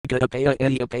Ekapaya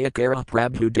Ediapaya Kara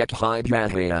Prabhu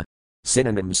Dekhibhaya.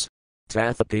 Synonyms.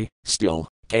 Tathapi, still,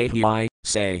 Kahi,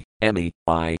 say, Emi,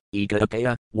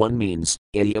 Ekapaya, one means,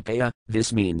 Ediapaya,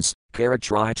 this means, Kara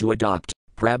try to adopt,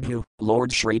 Prabhu,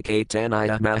 Lord Sri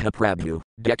Caitanya Mahaprabhu,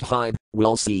 Dekhib,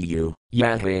 will see you,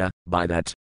 Yahaya, by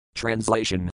that.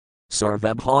 Translation.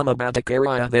 Sarvabhauma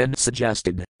Bhattacharya then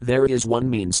suggested, there is one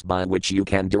means by which you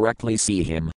can directly see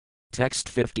him. Text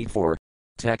 54.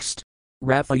 Text.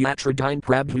 Rathayatradine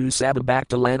Prabhu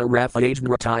Sababhaktalana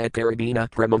Rathayajnrataya Karabina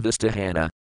Premavistahana.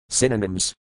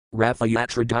 Synonyms.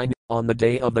 Rathayatradine, on the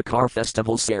day of the car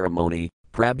festival ceremony,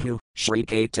 Prabhu, Sri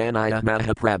Caitanya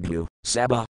Mahaprabhu,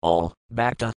 Sabha, all,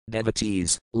 Bhakta,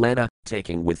 devotees, Lena,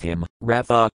 taking with him,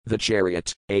 Ratha, the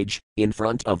chariot, age, in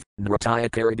front of, Nrataya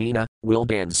Karabina, will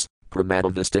dance,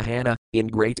 Pramadavistahana, in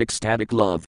great ecstatic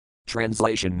love.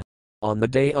 Translation. On the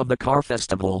day of the car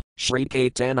festival, Sri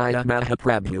Caitanya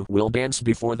Mahaprabhu will dance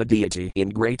before the deity in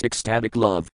great ecstatic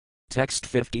love. Text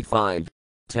 55.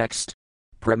 Text.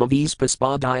 Premavis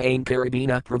Paspadayane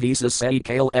Karabina Pravisa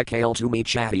Saikale Ekale Tumi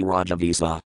Chati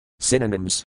Rajavisa.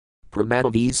 Synonyms.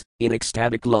 Pramavis, in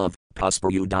ecstatic love,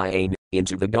 Paspayudayane,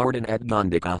 into the garden at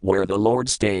Gandhika where the Lord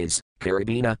stays,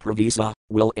 Karabina Pravisa,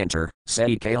 will enter,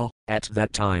 Saikale, at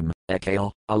that time,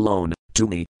 Ekale, alone,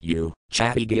 Tumi, you,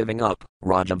 Chati giving up,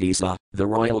 Rajavisa, the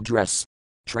royal dress.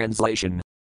 Translation.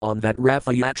 On that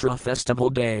Rathayatra festival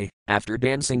day, after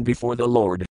dancing before the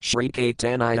Lord, Sri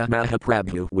Caitanya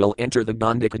Mahaprabhu will enter the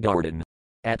Gandhika garden.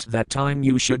 At that time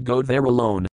you should go there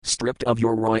alone, stripped of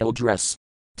your royal dress.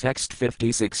 Text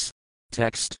 56.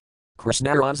 Text.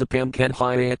 Krishnarazapam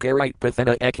Kenhaya Karait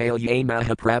Pathana Ekalye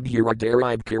Mahaprabhura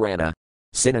Darib Kirana.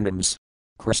 Synonyms.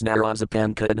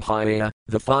 Krishnarazapam Kenhaya,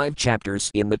 the 5 chapters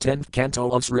in the 10th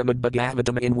canto of Srimad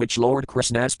Bhagavatam in which Lord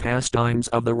Krishna's pastimes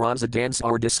of the Rasa dance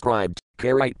are described.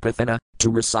 Karait Pathana,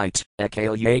 to recite,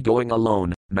 Ekalye going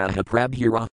alone,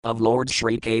 Mahaprabhura, of Lord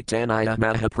Sri Caitanya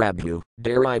Mahaprabhu,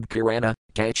 Darib Kirana,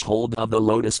 catch hold of the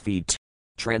lotus feet.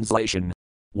 Translation.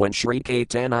 When Sri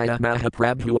Caitanya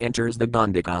Mahaprabhu enters the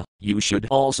Gandhika, you should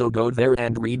also go there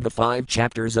and read the 5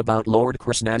 chapters about Lord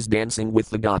Krishna's dancing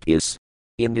with the gopis.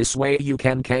 In this way you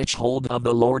can catch hold of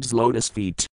the Lord's lotus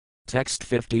feet. Text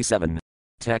 57.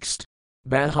 Text.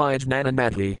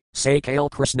 Bahijnanamati, Sakale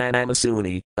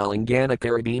Krishnanamasuni, Alingana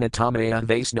Karabina Tamaya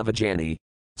Vaisnavajani.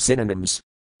 Synonyms.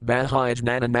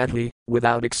 Bahijnanamati,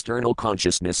 without external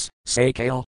consciousness,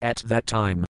 Sakale, at that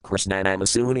time,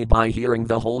 Krishnanamasuni by hearing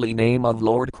the holy name of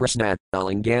Lord Krishna,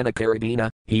 Alingana Karabina,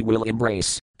 he will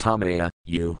embrace, Tamaya,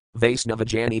 you,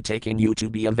 Vaisnavajani taking you to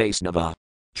be a Vaisnava.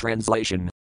 Translation.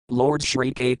 Lord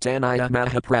Sri Caitanya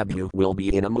Mahaprabhu will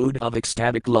be in a mood of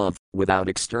ecstatic love, without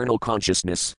external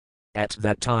consciousness. At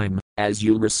that time, as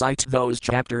you recite those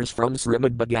chapters from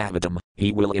Srimad Bhagavatam,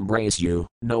 he will embrace you,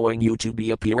 knowing you to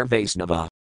be a pure Vaisnava.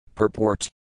 Purport.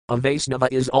 A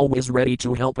Vaisnava is always ready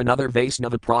to help another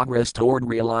Vaisnava progress toward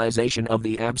realization of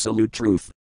the absolute truth.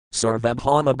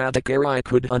 Sarvabhauma Bhattacharya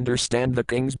could understand the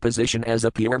king's position as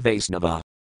a pure Vaisnava.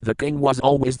 The king was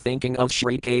always thinking of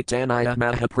Sri Caitanya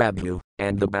Mahaprabhu,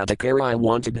 and the Bhattacharya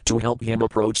wanted to help him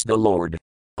approach the Lord.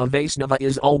 A Vaisnava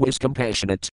is always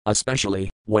compassionate, especially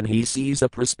when he sees a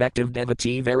prospective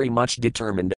devotee very much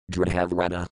determined,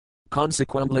 Dridhavrata.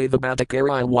 Consequently, the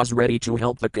Bhattacharya was ready to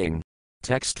help the king.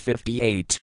 Text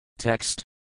 58. Text.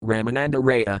 Ramananda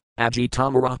Raya,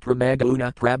 Ajitamara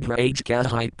Pramaguna Prabhraj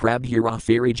Kahite Prabhura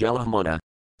Firi Jalamuna.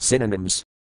 Synonyms.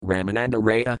 Ramananda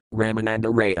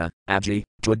Raya, Aji,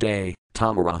 today,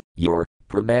 Tamara, your,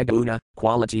 Pramaguna,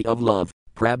 quality of love,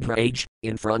 Prabhraj,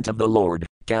 in front of the Lord,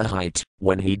 Kahite,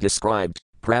 when he described,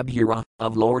 Prabhura,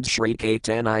 of Lord Sri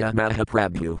Caitanya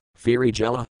Mahaprabhu,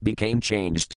 Firijala, became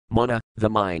changed, Muna, the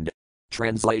mind.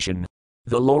 Translation.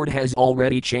 The Lord has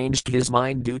already changed his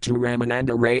mind due to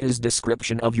Ramananda Raya's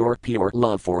description of your pure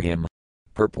love for him.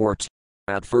 Purport.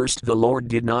 At first the Lord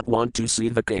did not want to see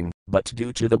the king, but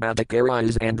due to the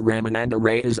Bhattacharya's and Ramananda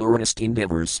Raya's earnest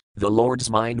endeavors, the Lord's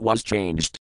mind was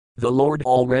changed. The Lord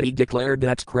already declared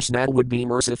that Krishna would be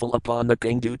merciful upon the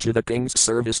king due to the king's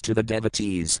service to the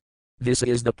devotees. This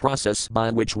is the process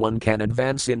by which one can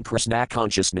advance in Krishna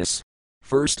consciousness.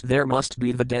 First there must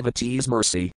be the devotee's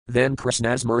mercy, then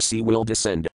Krishna's mercy will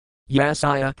descend.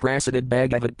 Yasaya prasadad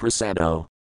bhagavat prasado.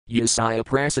 Yasaya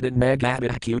prasadad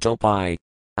bhagavat kutopai.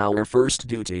 Our first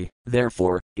duty,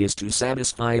 therefore, is to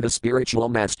satisfy the spiritual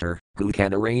master, who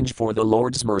can arrange for the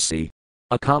Lord's mercy.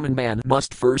 A common man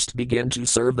must first begin to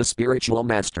serve the spiritual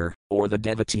master, or the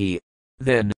devotee.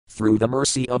 Then, through the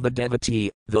mercy of the devotee,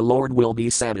 the Lord will be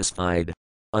satisfied.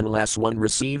 Unless one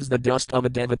receives the dust of a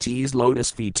devotee's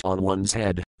lotus feet on one's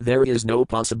head, there is no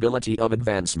possibility of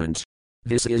advancement.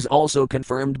 This is also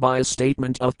confirmed by a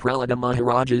statement of Prahlada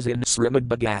Maharajas in Srimad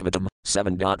Bhagavatam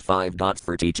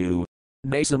 7.5.32.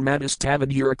 Nasam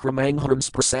Madistavad Urakramangharams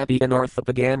Prasapi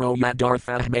Anarthapagamo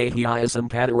Yadarthah Mahiyasam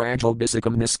Padarajal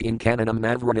Bisikam Niskin Kananam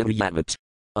Navranivyavat.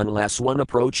 Unless one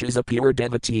approaches a pure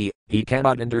devotee, he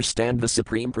cannot understand the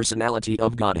Supreme Personality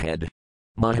of Godhead.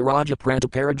 Maharaja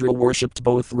Prataparadra worshipped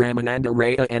both Ramananda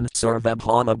Raya and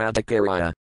Sarvabhauma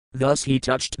Bhattacharya. Thus he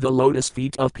touched the lotus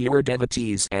feet of pure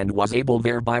devotees and was able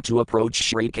thereby to approach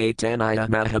Sri Caitanya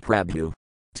Mahaprabhu.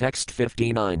 Text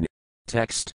 59.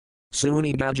 Text.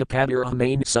 Suni Gajapadira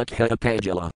main Sukha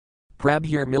Apajala.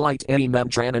 Prabhir Milite Eni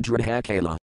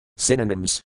Mabdranadradhakala.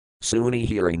 Synonyms. Suni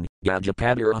hearing,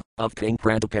 Gajapadira, of King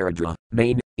Prataparadra,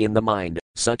 main, in the mind,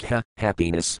 Sukha,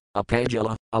 happiness,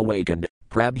 Apajala, awakened,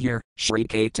 Prabhir, Sri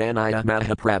Caitanya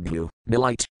Mahaprabhu,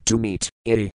 Milite, to meet,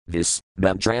 Iti, this,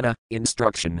 Mabdrana,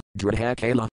 instruction,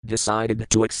 Dradhakala, decided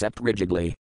to accept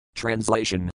rigidly.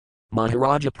 Translation.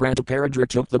 Maharaja Prataparadra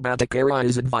took the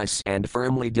Bhattacharya's advice and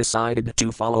firmly decided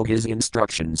to follow his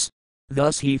instructions.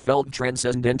 Thus he felt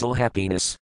transcendental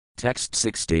happiness. Text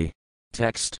 60.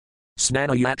 Text. Snana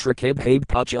yatra kibhab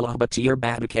pachala batir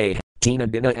badake, tina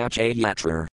dina ache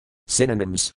yatra.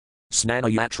 Synonyms.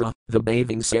 Snana yatra, the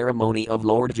bathing ceremony of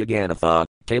Lord Jagannatha,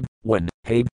 kib, when,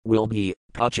 heb, will be,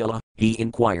 pachala, he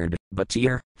inquired,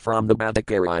 batir, from the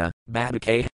Bhattacharya,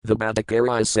 badake, the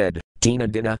Bhattacharya said, tina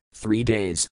dina, 3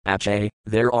 days, ache,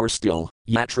 there are still,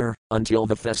 yatra, until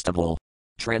the festival.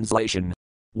 Translation.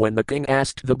 When the king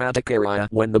asked the Bhattacharya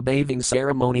when the bathing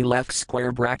ceremony left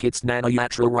square brackets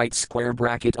Nanayatra right square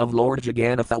bracket of Lord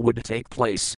Jagannatha would take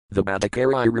place, the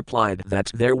Bhattacharya replied that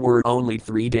there were only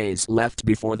 3 days left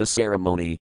before the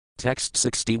ceremony. Text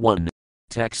 61.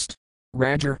 Text.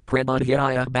 Rajar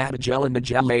Pramadhyaya Bhattachala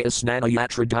Najalaya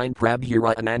Snanayatra Dine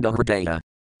Prabhura Ananda Hridaya.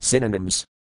 Synonyms.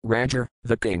 Rajar,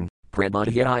 the king.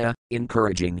 Pramadhyaya,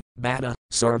 encouraging, Bhatta,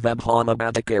 Sarvabhauma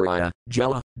Bhattacharya,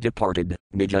 Jala, departed,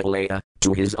 Nijalaya,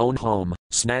 to his own home,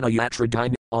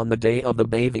 Snanayatradine, on the day of the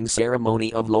bathing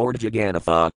ceremony of Lord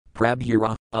Jagannatha,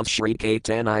 Prabhura, of Sri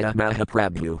Caitanya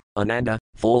Mahaprabhu, Ananda,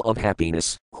 full of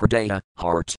happiness, Hridaya,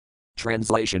 heart.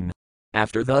 Translation.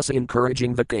 After thus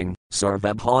encouraging the king,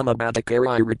 Sarvabhauma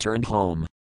Bhattacharya returned home.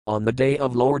 On the day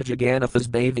of Lord Jagannatha's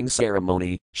bathing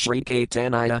ceremony, Sri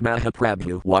Caitanya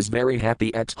Mahaprabhu was very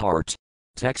happy at heart.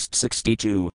 Text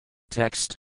 62.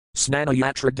 Text.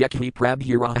 Snanayatra dekhi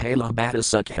prabhura hela bhatta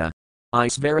sukha.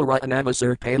 Isvarara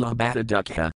anavasar pela bhatta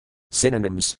dukha.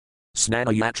 Synonyms.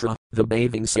 Snanayatra, the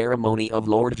bathing ceremony of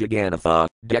Lord Jagannatha,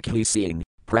 dekhi seeing,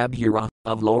 Prabhura,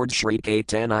 of Lord Sri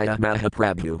Caitanya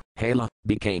Mahaprabhu, Hela,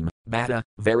 became, Bhatta,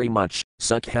 very much,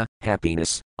 Sukha,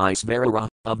 happiness, Isvarara,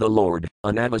 of the Lord,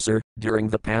 Anavasar, during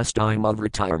the pastime of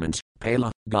retirement,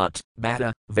 Pela, got,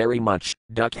 Bhatta, very much,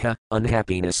 Dukha,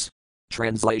 unhappiness.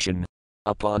 Translation.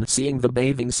 Upon seeing the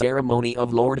bathing ceremony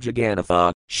of Lord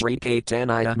Jagannatha, Sri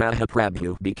Caitanya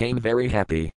Mahaprabhu became very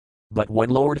happy. But when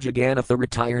Lord Jagannatha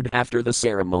retired after the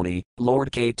ceremony, Lord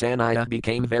Caitanya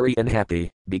became very unhappy,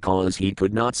 because he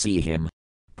could not see him.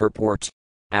 Purport.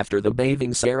 After the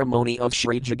bathing ceremony of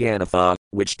Sri Jagannatha,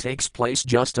 which takes place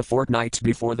just a fortnight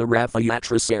before the Ratha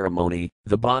Yatra ceremony,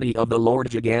 the body of the Lord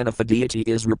Jagannatha deity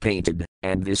is repainted,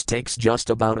 and this takes just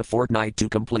about a fortnight to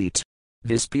complete.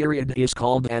 This period is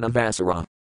called Anavasara.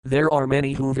 There are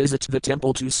many who visit the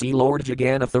temple to see Lord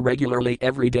Jagannatha regularly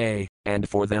every day, and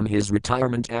for them his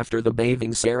retirement after the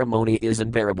bathing ceremony is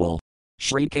unbearable.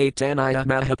 Sri Caitanya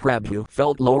Mahaprabhu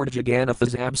felt Lord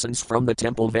Jagannatha's absence from the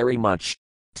temple very much.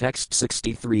 Text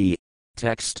 63.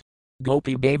 Text.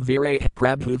 Gopi Babe Vire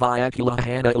Prabhu Vyakula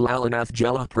Hana Ilalanath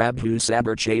Jala Prabhu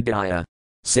Sabar Chadaya.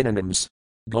 Synonyms.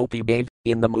 Gopi Babe,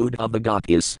 in the mood of the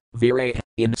gopis, Vire,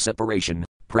 in separation.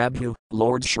 Prabhu,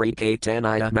 Lord Sri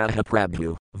Caitanya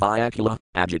Mahaprabhu, Vyakula,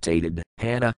 agitated,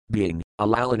 Hana, being,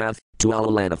 Alalanath, to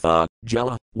Alalanatha,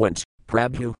 Jala, went,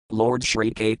 Prabhu, Lord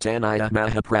Sri Caitanya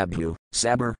Mahaprabhu,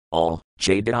 Sabar, all,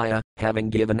 Chadaya, having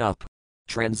given up.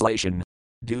 Translation.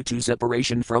 Due to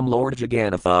separation from Lord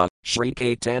Jagannatha, Sri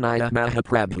Caitanya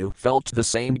Mahaprabhu felt the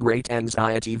same great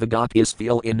anxiety the gopis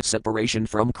feel in separation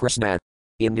from Krishna.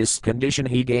 In this condition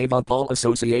he gave up all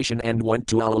association and went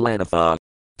to Alalanatha.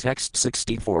 Text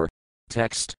 64.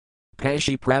 Text.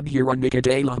 Pashi Prabhura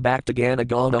Nikadala Bhaktagana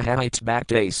Gana Hait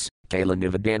Bhaktas, Kala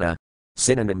Nivadana.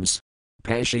 Synonyms.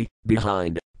 Pashi,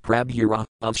 behind, Prabhura,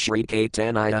 of Sri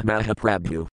Caitanya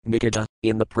Mahaprabhu, Nikada,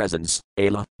 in the presence,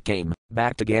 Ala, came,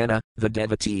 Bhaktagana, the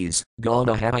devotees,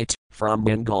 Gana Hait, from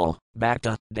Bengal,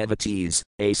 Bhakta, devotees,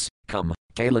 Ace, come,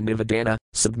 Kala Nivadana,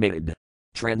 submitted.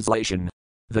 Translation.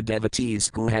 The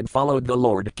devotees who had followed the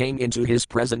Lord came into his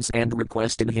presence and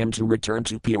requested him to return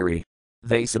to Puri.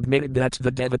 They submitted that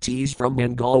the devotees from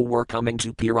Bengal were coming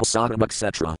to Pirasadam,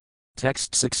 etc.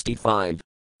 Text 65.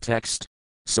 Text.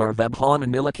 Sarvabhauma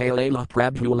Nilakalela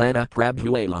Prabhulana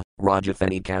Prabhuela,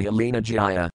 Rajathani Kahalina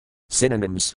Jaya.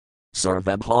 Synonyms.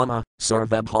 Sarvabhauma,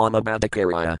 Sarvabhauma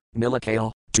Bhadakaraya,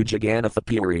 Nilakale, to Jagannatha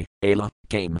Puri, Ala,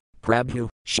 came. Prabhu,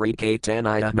 Shri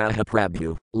Caitanya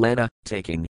Mahaprabhu, Lena,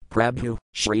 taking. Prabhu,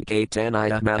 Shri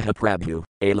Caitanya Mahaprabhu,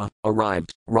 Ala,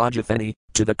 arrived. Rajathani,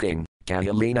 to the king.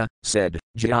 Kahalina, said,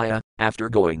 Jaya, after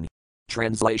going.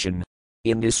 Translation.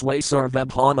 In this way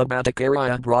Sarvabhauma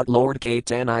Bhattakarya brought Lord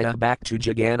Caitanya back to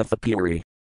Jagannatha Puri.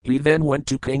 He then went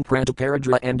to King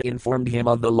Prantaparadra and informed him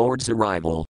of the Lord's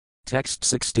arrival. Text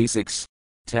 66.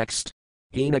 Text.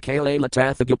 Hina Kalela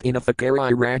Tathagupina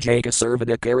Thakari Rajaka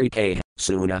Sarvadakari K.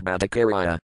 Suna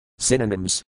Bhattakarya.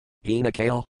 Synonyms. Hina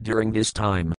Kale, during this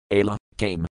time, Ala,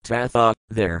 came, Tatha,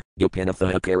 there,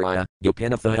 Gopinathakariya,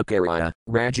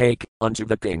 Rajak, unto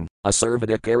the king, a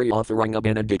Sarvadakari offering a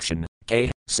benediction, K,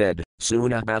 said,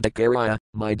 Suna Bhattakarya,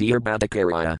 my dear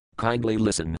Bhattakarya, kindly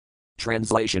listen.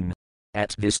 Translation.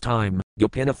 At this time,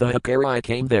 Gopinathakari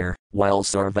came there, while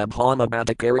Sarvabhauma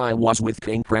Bhattakarya was with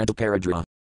King Prantaparadra.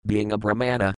 Being a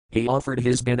Brahmana, he offered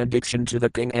his benediction to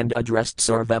the king and addressed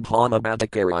Sarvabhauma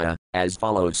Bhattakarya, as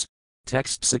follows.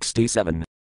 Text 67.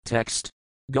 Text.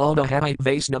 Gaudahite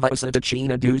Vaisnava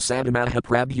Sadachina Du Sadamaha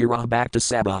Prabhura Bhakta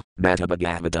Sabha,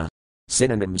 Matabhagavata.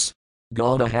 Synonyms.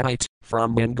 Gaudahite,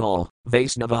 from Bengal,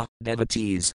 Vaisnava,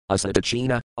 devotees,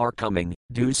 Asadachina, are coming,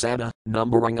 Dusada,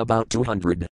 numbering about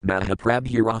 200,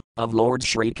 Mahaprabhura, of Lord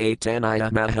Sri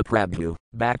Caitanya Mahaprabhu,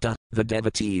 Bhakta, the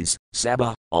devotees,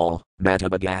 Sabha, all,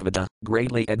 Matabhagavata,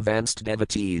 greatly advanced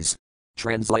devotees.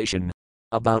 Translation.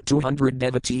 About 200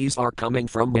 devotees are coming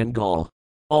from Bengal.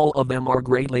 All of them are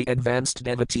greatly advanced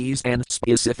devotees and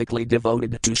specifically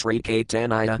devoted to Sri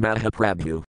Caitanya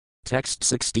Mahaprabhu. Text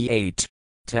 68.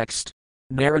 Text.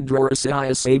 Narendra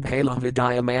Rasaya Sabhala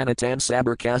Vidya Manatan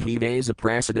Sabarkahi Vesa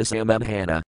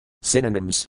Prasadasam.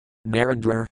 Synonyms.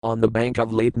 Narendra, on the bank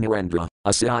of Lake Narendra,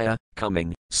 Asaya,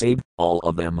 coming, Sab, all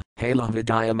of them, Hala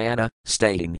Vidya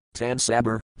staying, Tan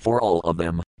Sabar, for all of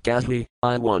them, Kahi,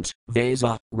 I want,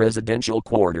 Vesa, residential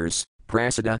quarters,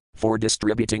 Prasada, for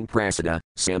distributing prasada,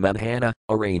 Samadhana,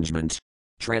 arrangement.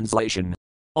 Translation.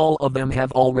 All of them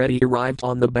have already arrived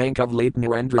on the bank of Lake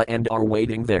Narendra and are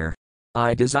waiting there.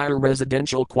 I desire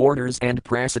residential quarters and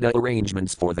prasada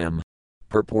arrangements for them.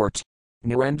 Purport.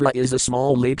 Narendra is a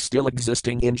small lake still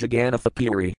existing in Jagannatha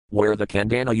Puri, where the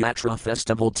Kandana Yatra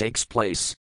festival takes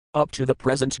place. Up to the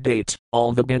present date,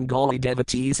 all the Bengali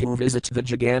devotees who visit the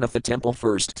Jagannatha temple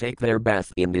first take their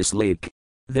bath in this lake.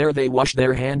 There they wash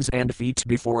their hands and feet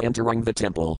before entering the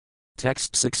temple.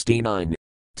 Text 69.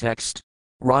 Text.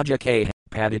 Raja K.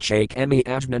 Padachak Emi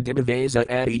Ajna Dibavesa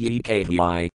Adi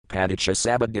Khi, Padacha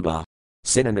Sabadiba.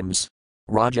 Synonyms.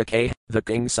 Raja K. The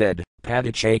king said,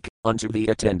 Padachak, unto the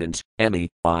attendant, Emi,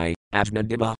 I,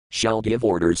 Ajnadiba, shall give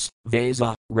orders,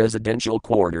 Vesa, residential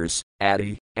quarters,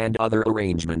 Adi, and other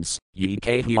arrangements, Ye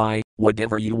Khi,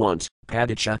 whatever you want,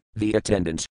 Padacha, the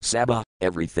attendant, Saba,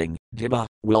 everything, Diba,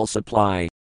 will supply.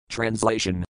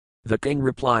 Translation. The king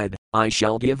replied, I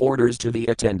shall give orders to the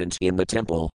attendant in the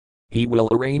temple. He will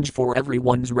arrange for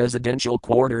everyone's residential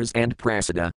quarters and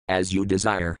prasada, as you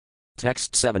desire.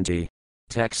 Text 70.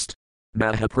 Text.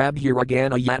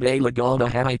 Mahaprabhuragana Yadala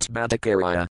Gaudahite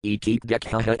Bhattakarya, Ekik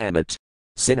Dekhaha Amit.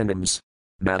 Synonyms.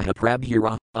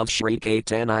 Mahaprabhura, of Sri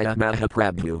Caitanya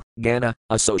Mahaprabhu, Gana,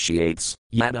 associates,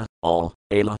 Yada, all,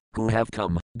 Ala, who have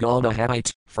come,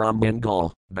 Gaudahite, from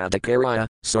Bengal, Bhattakarya,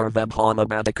 Sarvabhauma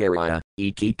Bhattakarya,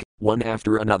 Ekik, one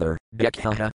after another,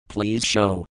 Dekhaha, please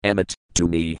show, Amit, to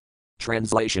me.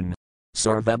 Translation.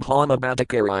 Sarvabhauma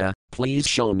Bhattakarya, please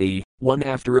show me, one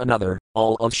after another,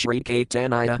 all of Sri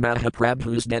Caitanya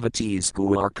Mahaprabhu's devotees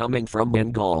who are coming from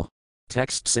Bengal.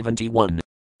 Text 71.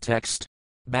 Text.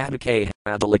 Bhattaka,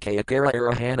 Bhaddalakaya Kara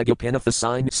Arahana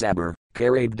Gopinathasine Sabar,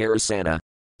 Karab Darasana.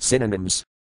 Synonyms.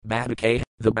 Bhattaka,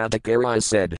 the Bhattakarya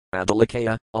said,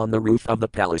 Bhaddalakaya, on the roof of the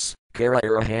palace, Kara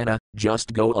Arahana,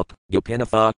 just go up,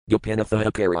 Gopinatha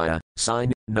Akarya,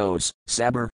 sign, nose,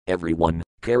 Sabar, everyone,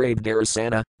 Karab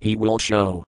Darasana, he will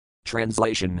show.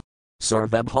 Translation.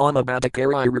 Sarvabhauma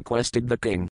Bhattakarya requested the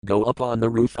king, go up on the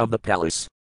roof of the palace.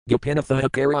 Gopinatha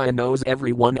Akarya knows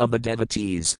every one of the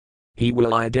devotees. He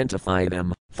will identify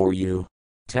them, for you.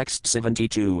 Text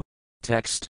 72.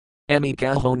 Text. Emi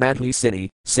Kaho Madhi Sini,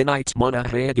 Sinite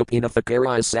Monahaya Gopinatha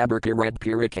Akarya Sabarkarad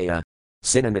Purikaya.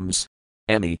 Synonyms.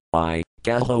 Emi, I,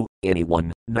 Kaho,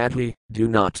 anyone, Madhi, do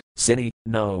not, Sini,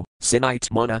 no, Sinite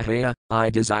Monahaya, I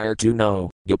desire to know,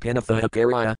 Gopinatha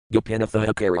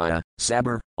Akarya,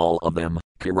 Sabar, all of them,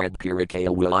 Karad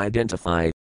Purikaya will identify.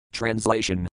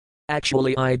 Translation.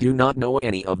 Actually, I do not know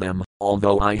any of them,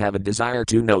 although I have a desire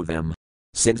to know them.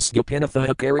 Since Gopinatha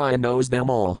Acharya knows them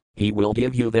all, he will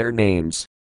give you their names.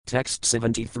 Text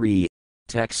 73.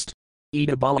 Text.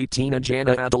 Ida Bali Tina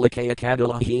Jana Adalakaya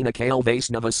Kadala Hina Kale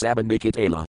Vaisnava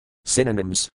Sabanikitala.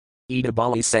 Synonyms. Ida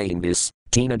Bali saying this,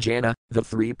 Tina Jana, the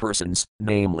three persons,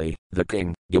 namely, the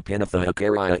king, Gopinatha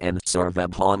Acharya and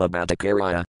Sarvabhauma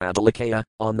Bhattacharya, Adalakaya,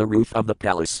 on the roof of the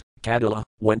palace, Kadala,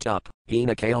 went up,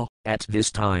 Hina Kale, at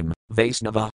this time,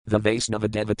 Vaisnava, the Vaisnava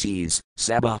devotees,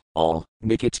 Saba, all,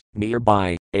 Nikit,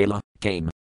 nearby, Ala, came.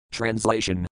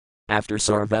 Translation. After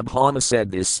Sarvabhauma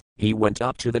said this, he went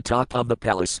up to the top of the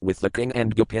palace with the king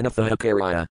and Gopinatha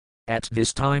Acharya. At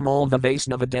this time all the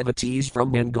Vaisnava devotees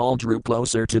from Bengal drew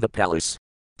closer to the palace.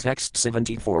 Text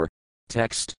 74.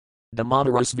 Text.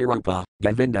 Damodara Svirupa,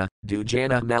 Govinda,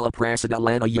 Dujana Malaprasada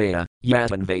Lanayaya,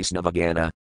 Yatan Vaisnavagana.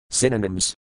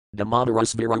 Synonyms. Damodara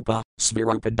Svirupa,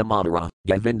 Svirupa Damodara,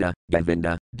 Govinda,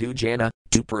 Govinda, Dujana,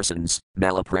 two persons,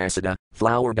 Malaprasada,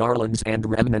 flower garlands and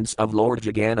remnants of Lord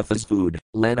Jagannatha's food,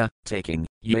 Lana, taking,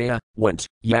 Yaya, went,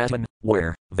 Yatan,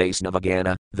 where,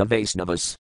 Vaisnavagana, the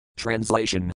Vaisnavas.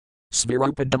 Translation.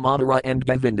 Svirupa Damodara and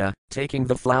Govinda, taking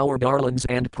the flower garlands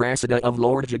and prasada of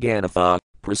Lord Jagannatha,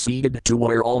 proceeded to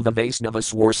where all the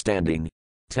Vaisnavas were standing.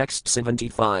 Text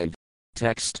 75.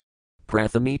 Text.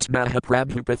 Prathamit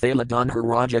Mahaprabhu Pathala Dhanhar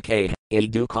Raja K.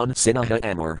 Edukon Sinaha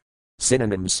Amar.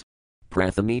 Synonyms.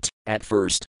 Prathamit, at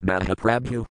first,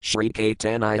 Mahaprabhu, Sri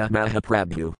Caitanya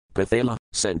Mahaprabhu, Pathala,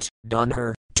 sent,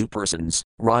 Dhanhar, two persons,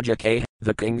 Raja K.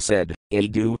 The king said,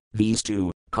 Edu, these two,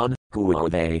 Kon, who are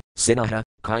they, Sinaha,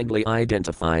 kindly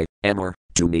identify, Amar,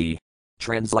 to me.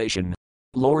 Translation.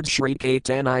 Lord Sri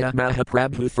Caitanya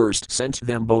Mahaprabhu first sent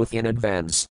them both in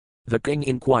advance. The king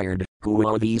inquired, who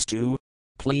are these two?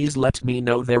 Please let me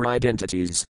know their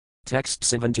identities. Text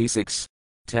 76.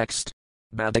 Text.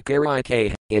 Bhattacharya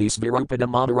K. Isvirupa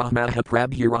Damodara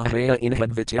Mahaprabhurahaya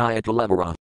Inhadvityaya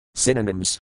Kalevara.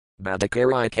 Synonyms.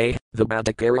 Bhattacharya K. The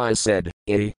Bhattacharya said,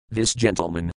 this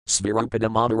gentleman, Svirupa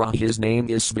Damodara, his name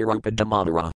is Svirupa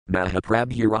Damodara,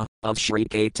 Mahaprabhura, of Sri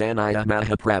Caitanya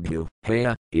Mahaprabhu,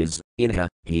 Haya, is, Inha,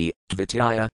 he,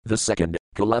 Dvityaya, the second,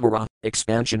 Kalevara,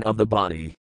 expansion of the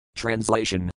body.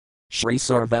 Translation. Sri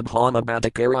Sarvabhauma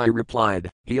Bhattacharya replied,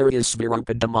 here is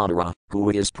Svirupa Damodara, who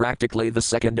is practically the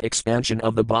second expansion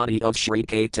of the body of Sri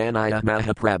Caitanya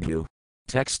Mahaprabhu.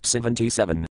 Text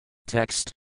 77.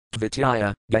 Text.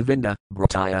 Dvityaya, Govinda,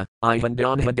 Brataya,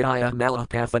 Ivandanhadaya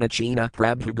Malapathanachina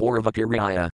Prabhu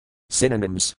Gauravakiraya.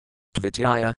 Synonyms.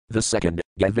 Dvityaya, the second,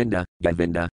 Govinda,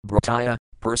 Govinda, Brataya,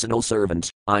 personal servant,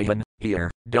 Ivan, here,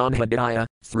 Donhadaya,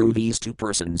 through these two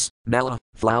persons, Mala,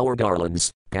 flower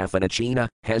garlands, Pathanachina,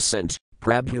 has sent,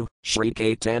 Prabhu, Sri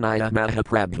Caitanya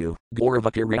Mahaprabhu,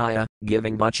 Gauravakiraya,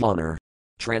 giving much honor.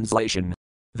 Translation.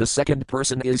 The second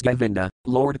person is Govinda,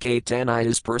 Lord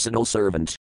Caitanya's personal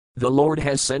servant. The Lord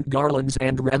has sent garlands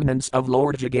and remnants of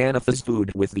Lord Jagannatha's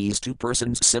food with these two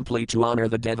persons simply to honor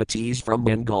the devotees from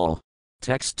Bengal.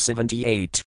 Text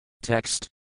 78. Text.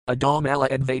 Adamala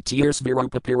Advaitirs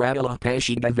Virupa Piradala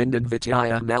Pashi Govindad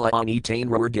Vityaya Mala Anitain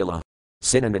Rardila.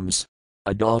 Synonyms.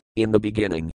 Ada, in the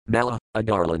beginning, Mala, a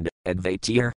garland,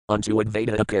 Advaitir, unto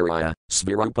Advaita Acharya,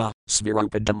 Svirupa,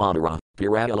 Svirupa Damodara,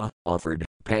 Piradala, offered,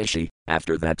 Pashi,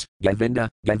 after that, Govinda,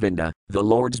 Govinda, the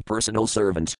Lord's personal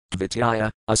servant,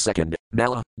 Vityaya, a second,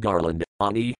 Mala, garland,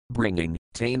 Ani, bringing,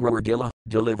 Tain Rardila,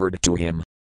 delivered to him.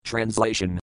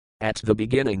 Translation. At the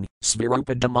beginning,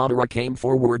 Svirupa Damodara came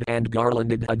forward and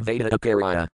garlanded Advaita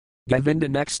Acharya. Govinda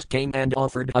next came and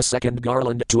offered a second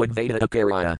garland to Advaita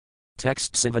Acharya.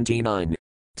 Text 79.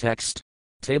 Text.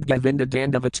 Tib Govinda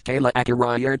Dandavat Kala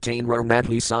Acharya Tain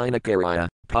Romadhi Sinakarya,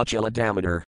 Pachala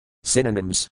Damodar.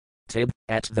 Synonyms. Tib,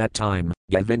 at that time,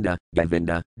 Govinda,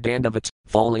 Govinda, Dandavat,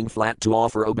 falling flat to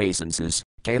offer obeisances,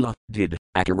 Kala, did,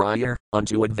 Acharya,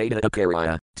 unto Advaita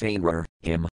Acharya, Tainrar,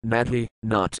 him, Madhi,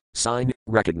 not, sign,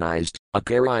 recognized,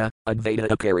 Acharya,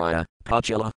 Advaita Acharya,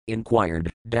 Pachala,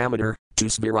 inquired, Damodar, to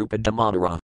Svirupa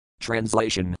Damodara.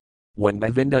 Translation. When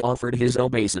Govinda offered his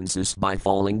obeisances by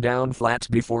falling down flat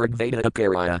before Advaita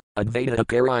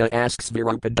Acharya asks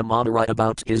Svirupa Damodara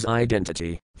about his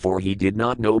identity, for he did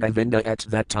not know Govinda at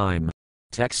that time.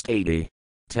 Text 80.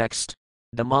 Text.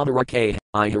 Damodara K.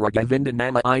 Ihara Govinda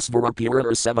Nama Isvarapura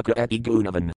Sevaka Eti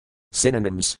Gunavan.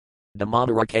 Synonyms.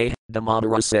 Damodara K.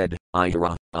 Damodara said,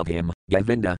 Ihara, of him,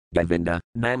 Govinda, Govinda,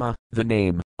 Nama, the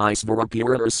name,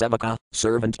 Isvarapura Sevaka,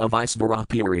 servant of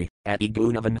Isvarapuri, Eti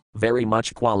Gunavan, very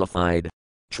much qualified.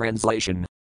 Translation.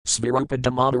 Svirupa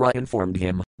Damodara informed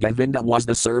him, Govinda was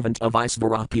the servant of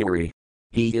Isvarapuri.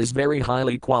 He is very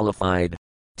highly qualified.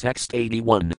 Text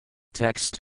 81.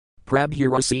 Text.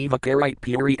 Prabhura Siva Karite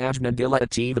Puri Ajnadila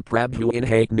Ativa Prabhu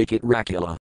Inhake Nikit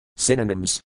Rakula.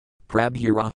 Synonyms.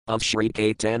 Prabhura, of Sri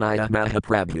Caitanya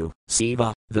Mahaprabhu,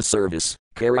 Siva, the service,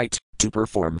 Karite, to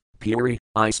perform, Puri,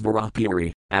 Isvara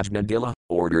Puri, Ajnadila,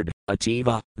 ordered,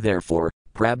 Ativa, therefore,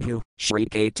 Prabhu, Sri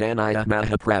Caitanya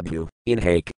Mahaprabhu,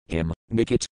 Inhake, him,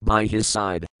 Nikit, by his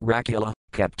side, Rakula,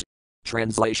 kept.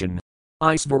 Translation.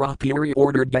 Isvara Puri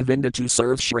ordered Govinda to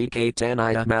serve Sri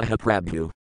Caitanya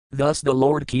Mahaprabhu. Thus the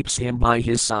Lord keeps him by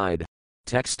his side.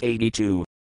 Text 82.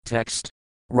 Text.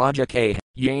 Raja K.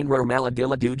 Yanra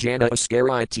Maladila Dujana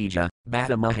Askari Tija,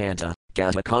 Bata Mahanta,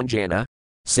 Gata Kanjana.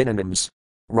 Synonyms.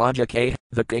 Raja K.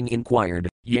 The king inquired,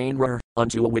 Yanra,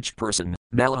 unto a which person,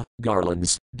 Mala,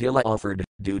 garlands, Dila offered,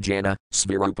 Dujana,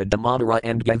 Svirupa Damadara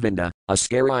and Govinda,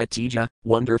 Askari Tija,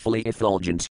 wonderfully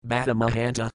effulgent, Bata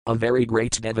Mahanta, a very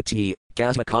great devotee,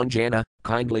 Gata Kanjana,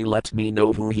 kindly let me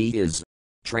know who he is.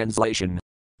 Translation.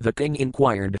 The king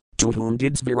inquired, to whom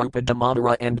did Svirupa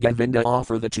Damadara and Govinda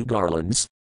offer the two garlands?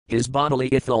 His bodily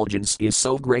effulgence is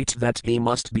so great that he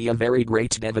must be a very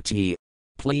great devotee.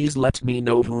 Please let me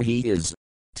know who he is.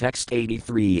 Text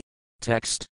 83.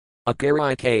 Text.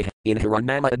 Akari K. In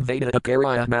Hiranama Advaita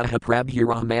Akari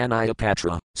Mahaprabhura Manaya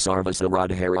Patra, Sarvasa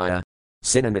Radharaya.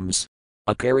 Synonyms.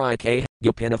 Akari K.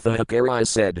 Gopinatha Akari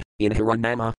said, in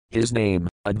Hiranama, his name,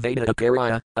 Advaita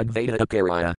Akari,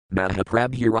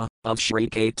 Mahaprabhura, of Sri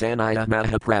Caitanya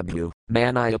Mahaprabhu,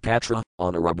 Manaya Patra,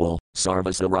 honorable,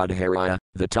 Sarvasa Radharaya,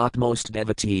 the topmost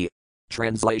devotee.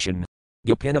 Translation.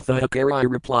 Gopinatha Akari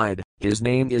replied, his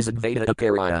name is Advaita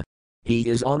Akari. He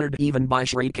is honored even by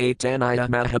Sri Caitanya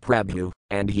Mahaprabhu,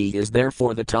 and he is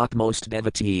therefore the topmost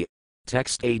devotee.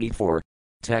 Text 84.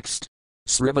 Text.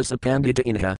 Srivasa Pandita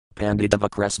Inha, Pandita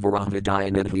Vakresvara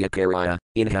Vidayanidhi Akari,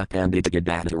 Inha Pandita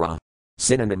Gadadhara.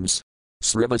 Synonyms.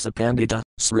 Srivasa Pandita,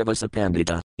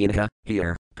 Inha,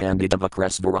 here, Pandita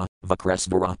Vakresvara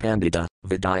Pandita,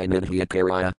 Vidayanidhi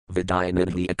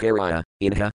Akari,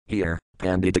 Inha, here,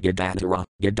 Pandita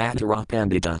Gadadhara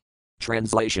Pandita.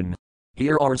 Translation.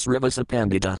 Here are Srivasa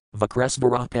Pandita,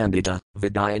 Vakresvara Pandita,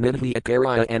 Vidayanidhi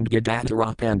Akari and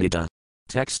Gadadhara Pandita.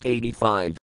 Text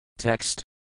 85. Text.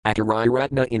 Akari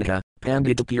Ratna Inha,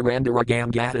 Pandita Purandara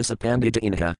Gamgatasa Pandita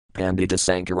Inha, Pandita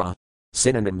Sankara.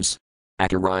 Synonyms.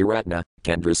 Akari Ratna,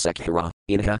 Kendra Sekhara,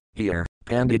 Inha, here,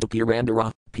 Pandita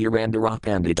Purandara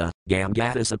Pandita,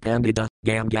 Gamgatasa Pandita,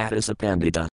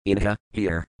 Inha,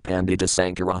 here, Pandita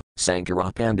Sankara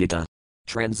Pandita.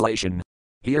 Translation.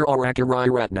 Here are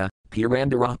Akari Ratna,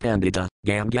 Purandara Pandita,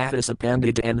 Gamgatasa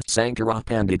Pandita and Sankara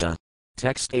Pandita.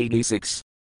 Text 86.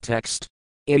 Text.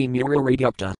 Iti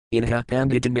Muraradukta, Inha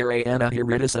Pandita Narayana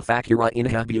Hiridasa Fakura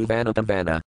Inha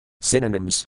Bhuvanatavana.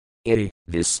 Synonyms. Iti,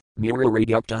 this,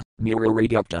 Muraradukta,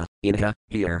 Inha,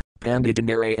 here, Pandita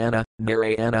Narayana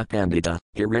Pandita,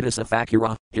 Hiridasa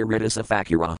Fakura,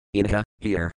 Inha,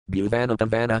 here,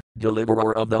 Bhuvanatavana,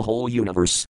 deliverer of the whole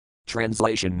universe.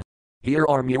 Translation. Here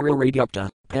are Muraradukta,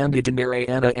 Pandita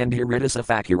Narayana and Hiridasa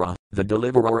Fakura, the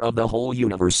deliverer of the whole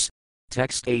universe.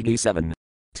 Text 87.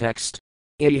 Text.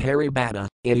 Iti Haribata,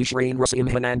 Iti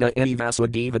Srinrasimhananda, Iti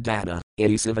Vasudeva Datta,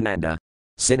 Iti Sivananda.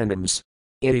 Synonyms.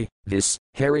 Iti, this,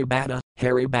 Haribata,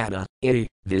 Iti,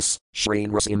 this,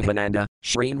 Srinrasimhananda,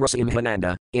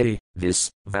 Iti, this,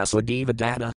 Vasudeva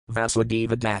Datta,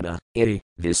 Iti,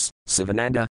 this,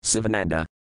 Sivananda.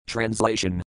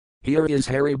 Translation. Here is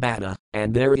Haribata,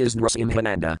 and there is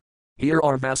Nrasimhananda. Here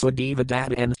are Vasudeva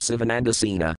Datta and Sivananda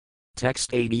Sena.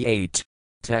 Text 88.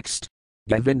 Text.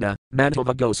 Govinda,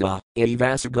 Madhava Gosa, Iti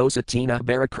Vasugosa Tina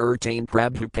Barakurtain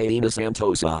Prabhupada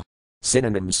Santosa.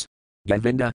 Synonyms.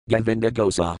 Govinda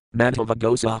Gosa, Madhava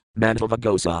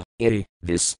Gosa, Iti,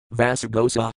 this,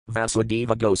 Vasugosa,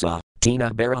 Vasudeva Gosa,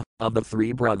 Tina Bara, of the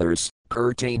three brothers,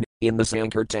 Kirtain, in the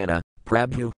Sankirtana,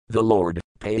 Prabhu, the Lord,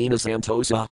 Paina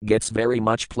Santosa, gets very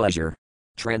much pleasure.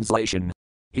 Translation.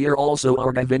 Here also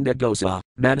are Govinda Gosa,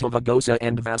 Madhava Gosa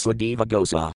and Vasudeva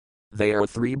Gosa. They are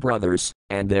three brothers,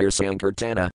 and their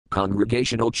Sankirtana,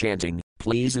 congregational chanting,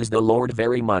 pleases the Lord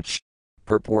very much.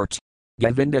 Purport.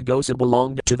 Govinda Gosa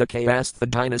belonged to the Kayastha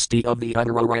dynasty of the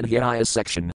Uttararanhya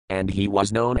section, and he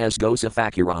was known as Gosa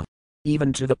Fakura.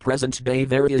 Even to the present day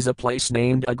there is a place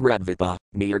named Agradvipa,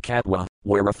 near Katwa,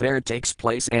 where a fair takes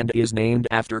place and is named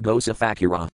after Gosa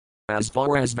Fakura. As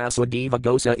far as Vasudeva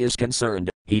Gosa is concerned,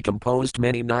 he composed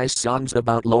many nice songs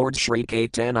about Lord Sri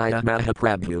Caitanya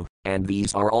Mahaprabhu, and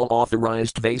these are all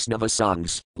authorized Vaisnava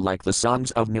songs, like the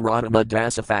songs of Narottama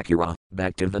Dasa Fakura,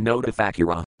 Bhaktivinoda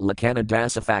Fakura, Lakana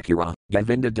Dasa Fakura,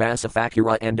 Govinda Dasa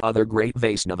Fakura and other great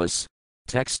Vaisnavas.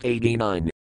 Text 89.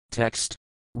 Text.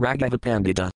 Raghava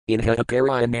Pandita, Inha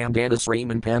Akari Nandana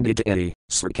Sriman Pandita Iti,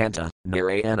 Srikanta,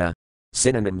 Narayana.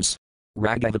 Synonyms.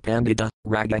 Raghavapandita,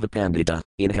 Raghavapandita,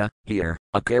 Inha, here,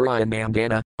 Akarayan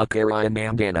Mandana, Akarayan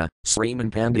Mandana, Sriman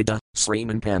Pandita,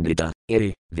 Sriman Pandita,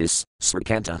 Iti, this,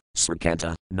 Srikanta,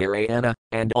 Srikanta, Narayana,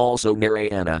 and also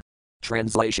Narayana.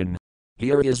 Translation.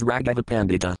 Here is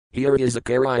Raghavapandita, here is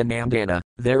Akarayan Mandana,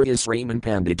 there is Sriman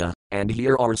Pandita, and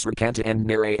here are Srikanta and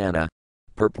Narayana.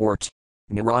 Purport.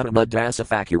 Narottama Dasa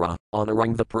Thakura,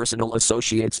 honoring the personal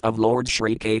associates of Lord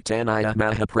Sri Caitanya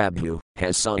Mahaprabhu,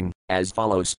 has sung, as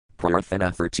follows,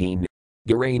 Prarthana 13.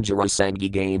 Garanjara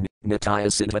Sangigain, Nitya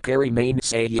Siddhakari Main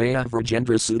Sayaya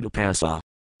Vrajendra Sudapasa.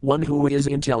 One who is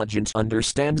intelligent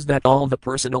understands that all the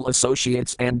personal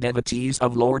associates and devotees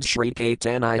of Lord Sri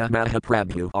Caitanya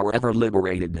Mahaprabhu are ever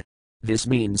liberated. This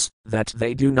means that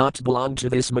they do not belong to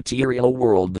this material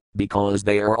world, because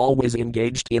they are always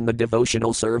engaged in the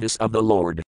devotional service of the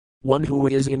Lord. One who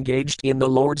is engaged in the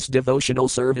Lord's devotional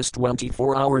service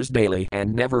 24 hours daily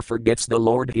and never forgets the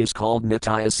Lord is called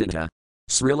Nityasiddha.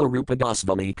 Srila Rupa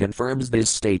Goswami confirms this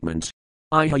statement.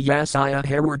 Ihayasaya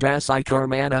Herardasai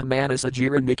Karmana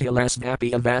Manasajira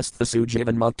Nikilasvapi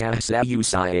Avasthasujivan Muktah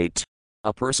Sayusayate.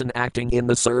 A person acting in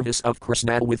the service of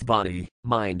Krishna with body,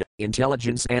 mind,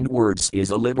 intelligence and words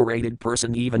is a liberated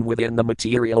person even within the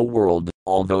material world,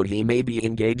 although he may be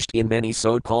engaged in many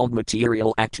so-called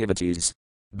material activities.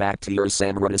 Bhakti or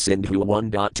Samrata Sindhu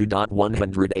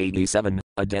 1.2.187,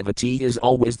 a devotee is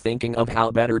always thinking of how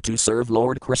better to serve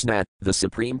Lord Krishna, the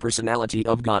Supreme Personality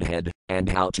of Godhead, and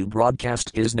how to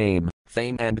broadcast his name,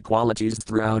 fame and qualities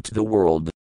throughout the world.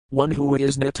 One who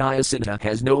is Nityasiddha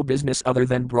has no business other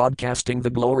than broadcasting the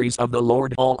glories of the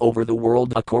Lord all over the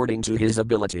world according to his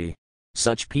ability.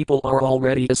 Such people are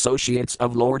already associates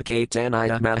of Lord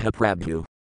Caitanya Mahaprabhu.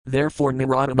 Therefore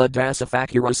Narottama Dasa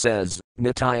Thakura says,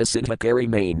 Nityasiddha Kari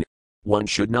Main. One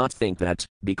should not think that,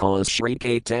 because Sri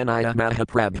Caitanya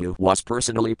Mahaprabhu was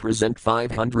personally present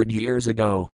 500 years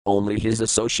ago, only his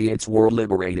associates were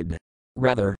liberated.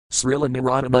 Rather, Srila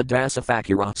Narottama Dasa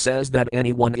Thakura says that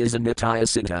anyone is a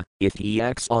Nityasiddha if he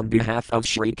acts on behalf of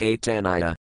Sri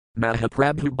Caitanya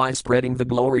Mahaprabhu by spreading the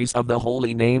glories of the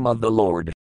holy name of the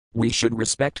Lord. We should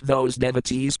respect those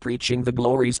devotees preaching the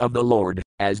glories of the Lord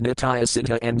as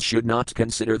Nityasiddha and should not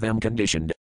consider them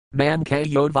conditioned. Manka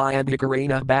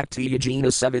Yodhyaधिkarena Bhakti Yajina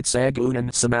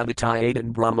Savitsagunan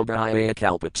Samadhitayadan Brahmabhaya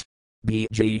Kalpat.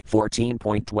 BG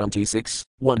 14.26,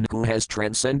 one who has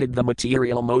transcended the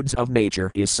material modes of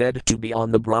nature is said to be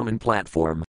on the Brahman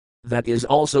platform. That is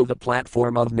also the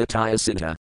platform of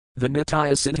Nityasiddha. The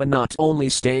Nityasiddha not only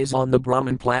stays on the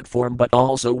Brahman platform but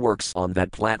also works on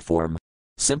that platform.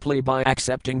 Simply by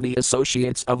accepting the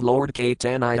associates of Lord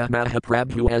Caitanya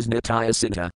Mahaprabhu as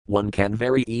Nityasiddha, one can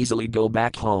very easily go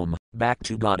back home, back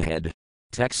to Godhead.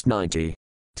 Text 90.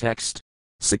 Text.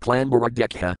 Saklambara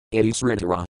Dekha, Iti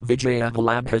Sritara, Vijaya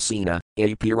Valabhasena,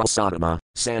 Iti Pirasadama,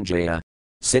 Sanjaya.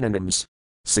 Synonyms.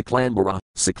 Saklambara,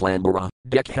 Saklambara,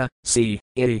 Dekha, see,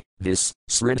 Iti, this,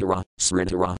 Sritara,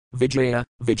 Sritara, Vijaya,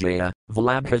 Vijaya,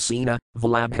 Valabhasena,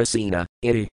 Valabhasena,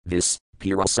 Iti, this,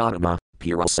 Pirasadama,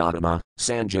 Pirasadama,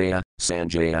 Sanjaya,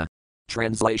 Sanjaya.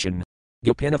 Translation.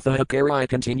 Gopinatha Hakari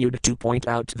continued to point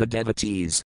out the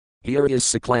devotees. Here is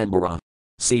Saklambara.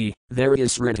 See, there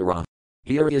is Sritara.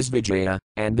 Here is Vijaya,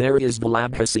 and there is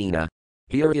Valabhasena.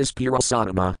 Here is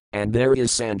Pirasadama, and there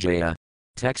is Sanjaya.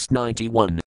 Text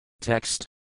 91. Text.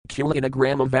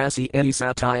 Kulinagrama Vasi Eti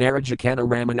Satyarajakana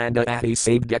Ramananda Ati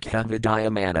Sabdekha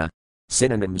Vidayamana.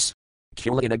 Synonyms.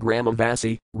 Kulinagrama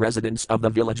Vasi, residents of the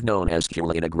village known as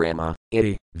Kulinagrama,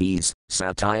 Iti, these,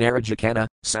 Satyarajakana,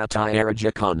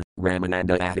 Satyarajakan,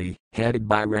 Ramananda Ati, headed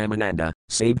by Ramananda,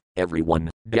 Sab, everyone,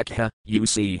 Dekha, you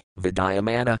see,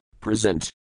 Vidayamana,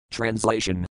 present.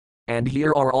 Translation. And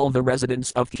here are all the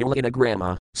residents of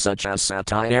Kulinagrama, such as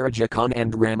Satyarajakan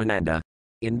and Ramananda.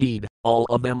 Indeed, all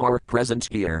of them are present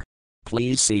here.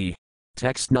 Please see.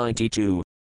 Text 92.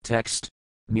 Text.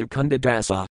 Mukunda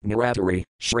Dasa, Naratari,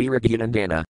 Sri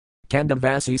Raghunandana.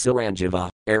 Kandavasi Saranjiva,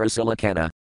 Arasilakana.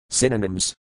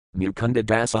 Synonyms. Mukunda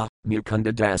Dasa,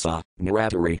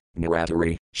 Naratari,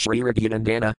 Naratari, Sri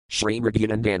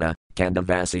Raghunandana,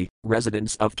 Kandavasi,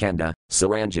 residents of Kanda,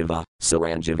 Saranjiva,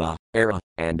 Ara,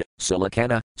 and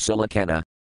Silakana.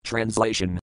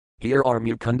 Translation. Here are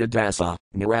Mukunda Dasa,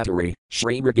 Naratari,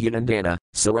 Sri Raghunandana,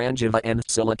 Saranjiva and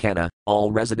Silakana,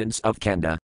 all residents of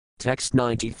Kanda. Text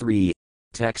 93.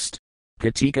 Text.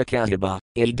 Katika Kahiba,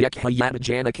 Adekha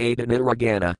Yadajanakata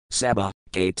Niragana, Saba,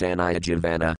 Caitanya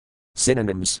Javana.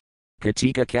 Synonyms.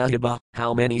 Katika Kahiba,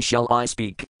 how many shall I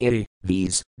speak, Iti,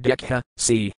 these, Dekha,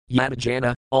 see,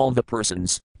 Yadajana, all the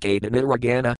persons,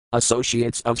 Caitanya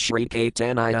associates of Sri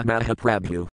Caitanya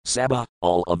Mahaprabhu, Saba,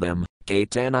 all of them,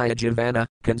 Caitanya Jivana,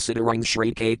 considering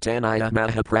Sri Caitanya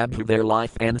Mahaprabhu their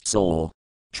life and soul.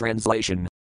 Translation.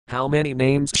 How many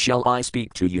names shall I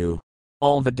speak to you?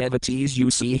 All the devotees you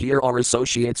see here are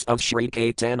associates of Sri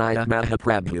Caitanya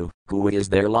Mahaprabhu, who is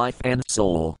their life and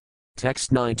soul.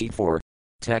 Text 94.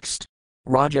 Text.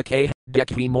 Raja K.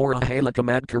 Dekhi Mora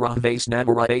Halakamadkara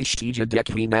Vaisnavara Ashtija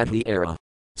Dekhi Madhi Era.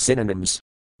 Synonyms.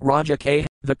 Raja K.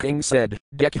 The king said,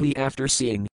 Dekhi after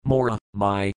seeing, Mora,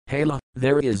 my, Hala,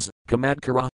 there is,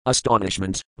 Kamadkara,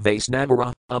 astonishment,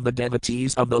 Vaisnavara, of the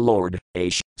devotees of the Lord,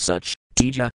 Ash, such,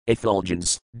 Tija,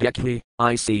 effulgence, Dekhi,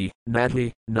 I see,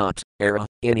 Madhi, not, Era,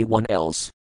 anyone else.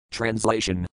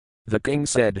 Translation. The king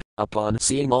said, upon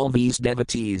seeing all these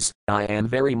devotees, I am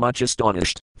very much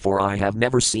astonished, for I have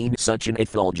never seen such an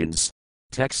effulgence.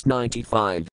 Text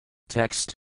 95.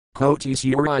 Text. Kotis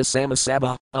Urai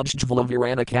Samasaba, Ubjvala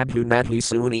Virana Kabhu Madhi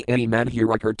Suni Eni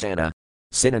Madhura Kirtana.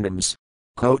 Synonyms.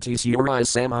 Kotis Urai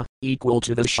Sama, equal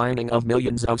to the shining of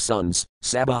millions of suns,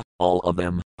 Saba, all of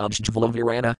them, Ubjvala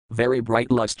Virana, very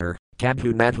bright luster,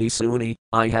 Kabhu Madhi Suni,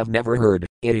 I have never heard,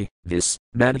 Iti, this,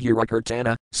 Madhura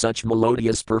Kirtana, such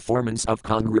melodious performance of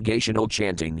congregational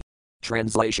chanting.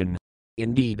 Translation.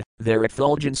 Indeed, their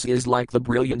effulgence is like the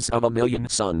brilliance of a million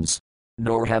suns.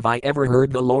 Nor have I ever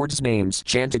heard the Lord's names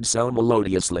chanted so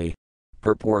melodiously.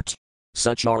 Purport.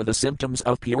 Such are the symptoms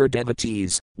of pure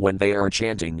devotees, when they are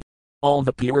chanting. All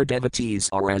the pure devotees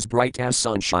are as bright as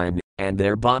sunshine, and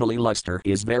their bodily luster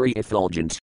is very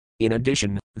effulgent. In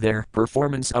addition, their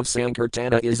performance of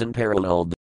Sankirtana is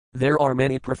unparalleled. There are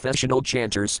many professional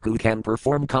chanters who can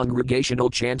perform congregational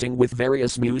chanting with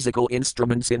various musical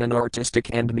instruments in an artistic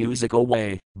and musical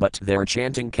way, but their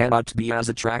chanting cannot be as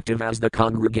attractive as the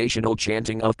congregational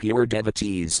chanting of pure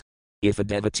devotees. If a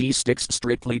devotee sticks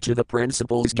strictly to the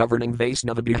principles governing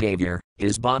Vaisnava behavior,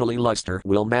 his bodily luster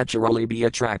will naturally be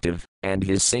attractive, and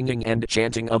his singing and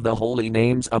chanting of the holy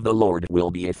names of the Lord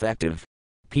will be effective.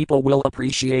 People will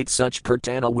appreciate such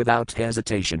kirtana without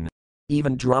hesitation.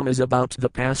 Even dramas about the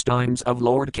pastimes of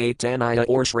Lord Caitanya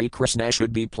or Sri Krishna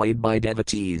should be played by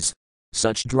devotees.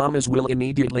 Such dramas will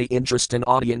immediately interest an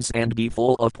audience and be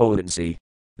full of potency.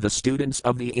 The students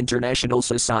of the International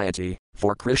Society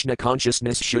for Krishna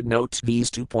Consciousness should note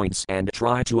these 2 points and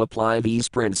try to apply these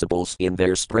principles in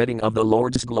their spreading of the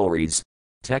Lord's glories.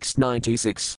 Text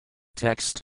 96.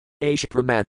 Text. Aish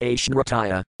Pramat, Aish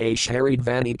Nrataya, Aish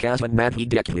Haridvani Kavan Madhi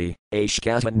Dekhi, Aish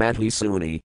Kavan Madhi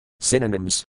Suni.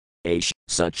 Synonyms. Aish,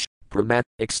 such, Pramat,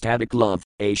 ecstatic love,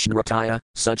 Aish Nrataya,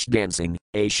 such dancing,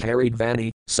 Aish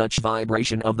Haridvani, such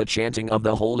vibration of the chanting of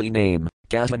the holy name,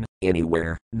 Kavan,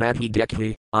 anywhere, Madhi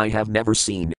Dekhi, I have never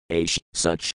seen, Aish,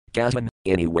 such, Kavan,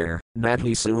 anywhere,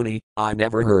 Madhi Suni, I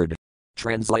never heard.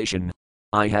 Translation.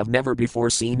 I have never before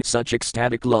seen such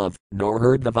ecstatic love, nor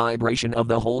heard the vibration of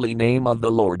the holy name of the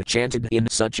Lord chanted in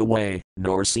such a way,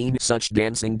 nor seen such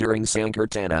dancing during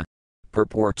Sankirtana.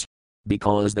 Purport.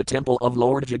 Because the temple of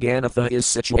Lord Jagannatha is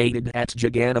situated at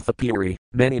Jagannatha Puri,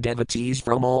 many devotees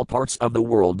from all parts of the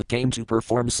world came to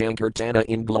perform Sankirtana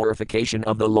in glorification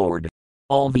of the Lord.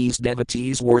 All these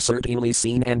devotees were certainly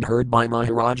seen and heard by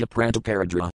Maharaja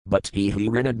Prataparudraja, but he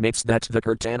herein admits that the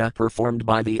Kirtana performed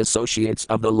by the associates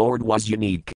of the Lord was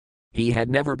unique. He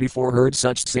had never before heard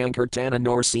such Sankirtana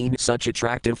nor seen such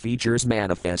attractive features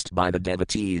manifest by the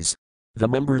devotees. The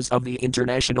members of the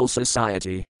International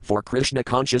Society for Krishna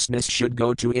Consciousness should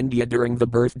go to India during the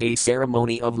birthday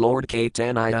ceremony of Lord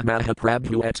Caitanya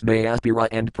Mahaprabhu at Mayapura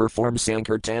and perform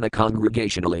Sankirtana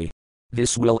congregationally.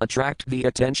 This will attract the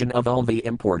attention of all the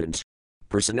important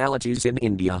personalities in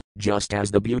India, just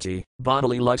as the beauty,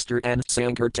 bodily luster and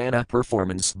Sankirtana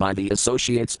performance by the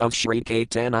associates of Sri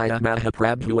Caitanya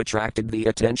Mahaprabhu attracted the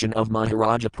attention of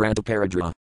Maharaja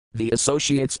Prataparudraja. The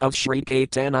associates of Sri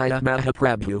Caitanya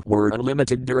Mahaprabhu were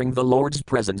unlimited during the Lord's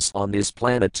presence on this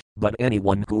planet, but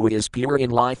anyone who is pure in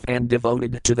life and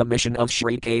devoted to the mission of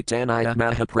Sri Caitanya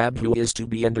Mahaprabhu is to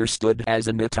be understood as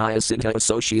a Nityasiddha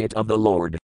associate of the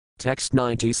Lord. Text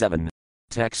 97.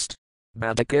 Text.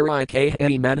 Madhakarai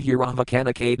Kahani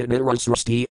Madhuravakana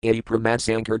Nirasrasti, Iti Pramat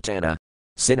Sankirtana.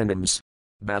 Synonyms.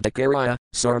 Madhakaraya,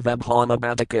 Sarvabhama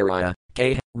Madhakaraya,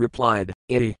 K. replied,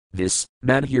 Iti, this,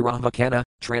 Madhuravakana,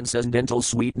 transcendental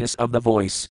sweetness of the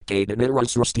voice,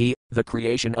 Kadanirasrasti, the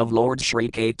creation of Lord Sri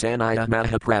Caitanya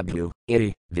Mahaprabhu,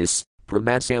 Iti, this,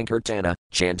 Pramat Sankirtana,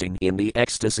 chanting in the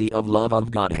ecstasy of love of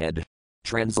Godhead.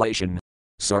 Translation.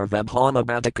 Sarvabhama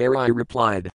Madhakarai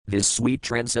replied, this sweet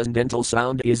transcendental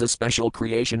sound is a special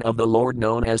creation of the Lord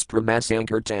known as Pramat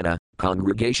Sankirtana,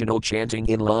 congregational chanting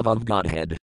in love of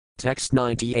Godhead. Text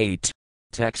 98.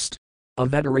 Text.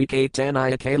 Avedari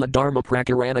Caitanya Kala Dharma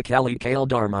Prakarana Kali Kala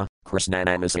Dharma,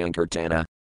 Krishnanama Sankirtana.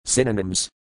 Synonyms.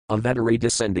 Avedari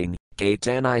descending,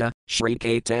 Caitanya, Sri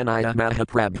Caitanya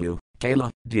Mahaprabhu,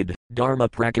 Kala, did, Dharma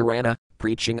Prakarana,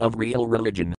 preaching of real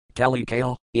religion, Kali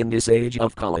Kale, in this age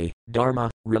of Kali, Dharma,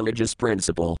 religious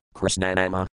principle,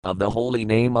 Krishnanama, of the holy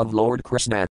name of Lord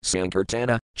Krishna,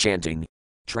 Sankirtana, chanting.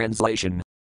 Translation.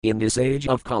 In this age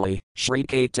of Kali, Sri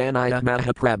Caitanya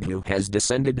Mahaprabhu has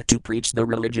descended to preach the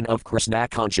religion of Krishna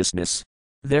consciousness.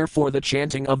 Therefore the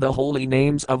chanting of the holy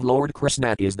names of Lord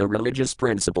Krishna is the religious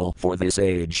principle for this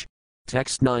age.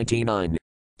 Text 99.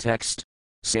 Text.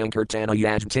 Sankirtana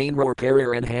Yajtainror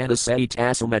Karir and Hanaseti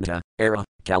Tasumenta, Era,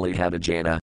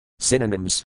 Kalihabhajana.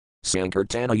 Synonyms.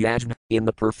 Sankirtana Yajna, in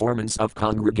the performance of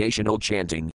congregational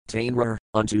chanting, Tainrar,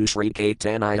 unto Sri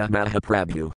Caitanya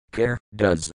Mahaprabhu, Care,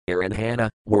 does, Aranhana,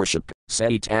 worship,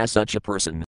 Seta such a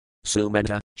person.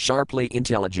 Sumenta, sharply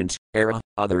intelligent, Era,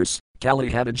 others,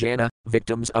 Kalihabhajana,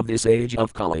 victims of this age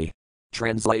of Kali.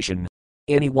 Translation.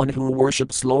 Anyone who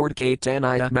worships Lord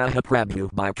Caitanya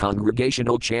Mahaprabhu by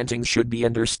congregational chanting should be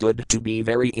understood to be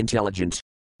very intelligent.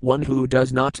 One who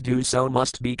does not do so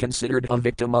must be considered a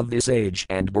victim of this age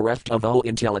and bereft of all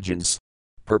intelligence.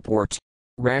 Purport.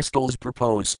 Rascals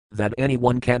propose that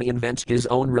anyone can invent his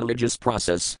own religious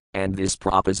process, and this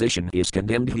proposition is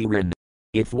condemned herein.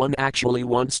 If one actually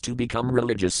wants to become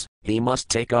religious, he must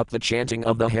take up the chanting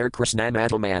of the Hare Krishna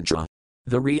Maha Mantra.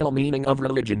 The real meaning of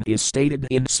religion is stated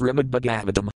in Srimad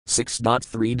Bhagavatam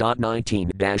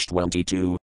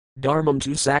 6.3.19-22. Dharmam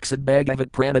tu saksad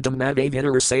bhagavat pranadam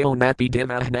navavidarasayo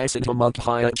napidimahnasitam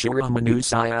ukhaya churamanu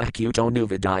kuto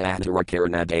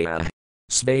nuvidayatarakarnadaya.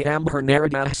 Svayambhar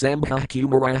naradah sambhah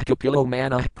kumarah kapilo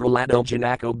manah pralado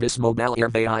janako bismo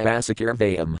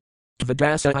balyarvayasakirvayam.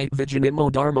 Tvadasahit vijanimo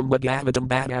dharmam bhagavatam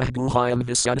bhadah guhayam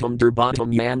visyadam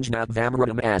durbantam yanjnat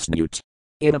vamradam asnut.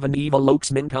 Inavaniva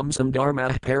loksmin kamsam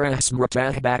dharmah parah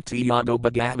smratah bhakti yago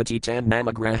bhagavati tan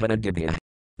namagrahana dibya.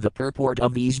 The purport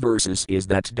of these verses is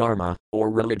that dharma,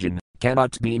 or religion,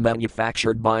 cannot be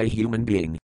manufactured by a human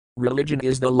being. Religion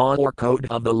is the law or code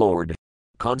of the Lord.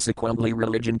 Consequently,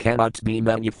 religion cannot be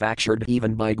manufactured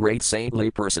even by great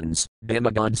saintly persons,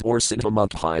 demigods or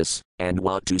Siddhamukhas, and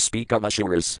what to speak of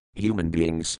asuras, human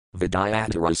beings,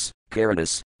 Vidyataras,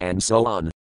 Karanas, and so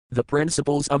on. The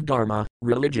principles of Dharma,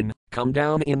 religion, come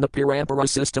down in the Parampara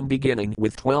system beginning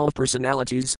with 12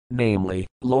 personalities, namely,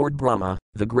 Lord Brahma,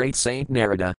 the great saint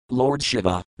Narada, Lord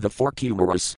Shiva, the four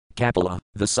Kumaras, Kapila,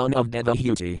 the son of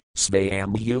Devahuti,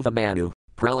 Svayambhuva Manu,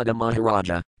 Prahlada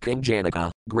Maharaja, King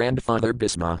Janaka, Grandfather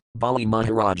Bhisma, Bali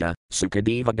Maharaja,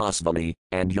 Sukadeva Goswami,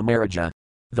 and Yamaraja.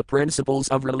 The principles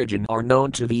of religion are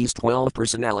known to these 12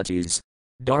 personalities.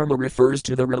 Dharma refers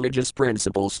to the religious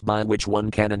principles by which one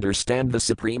can understand the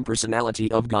Supreme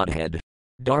Personality of Godhead.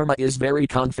 Dharma is very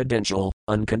confidential,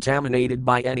 uncontaminated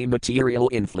by any material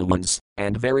influence,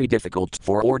 and very difficult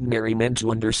for ordinary men to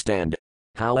understand.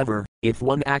 However, if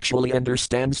one actually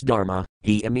understands Dharma,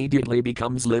 he immediately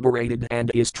becomes liberated and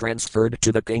is transferred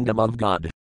to the kingdom of God.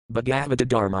 Bhagavata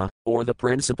Dharma, or the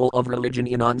principle of religion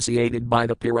enunciated by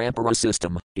the Parampara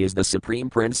system, is the supreme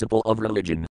principle of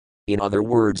religion. In other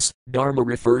words, Dharma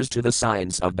refers to the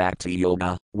science of Bhakti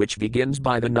Yoga, which begins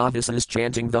by the novices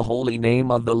chanting the holy name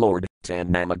of the Lord, Tan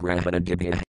Namagrahana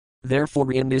Dibya.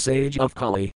 Therefore, in this age of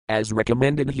Kali, as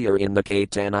recommended here in the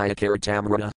Caitanya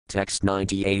Charitamrita, text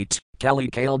 98, Kali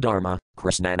Kale Dharma,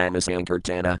 Krishnanama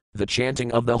Sankirtana, the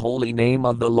chanting of the holy name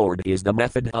of the Lord is the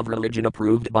method of religion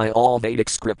approved by all Vedic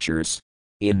scriptures.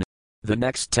 In the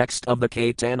next text of the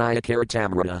Caitanya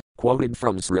Charitamrita, quoted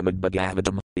from Srimad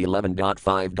Bhagavatam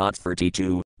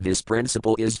 11.5.32, this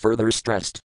principle is further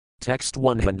stressed. Text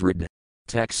 100.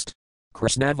 Text.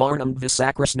 Krishnavarnam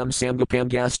Visakrishnam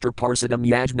Sangapangastra Parsadam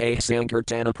Yajne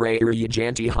Sankirtana Prayer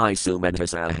Yajanti Hi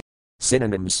Sumantasah.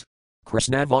 Synonyms.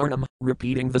 Krishnavarnam,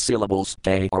 repeating the syllables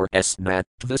K or S nat,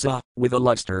 Tvisa, with a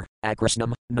luster,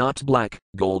 Akrishnam, not black,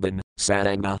 golden,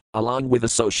 Sadanga, along with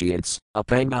associates,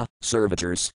 Apanga,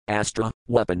 servitors, Astra,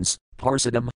 weapons,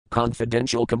 Parsadam,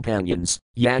 confidential companions,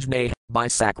 Yajne, by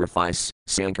sacrifice,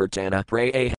 Sankirtana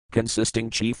Prayer, consisting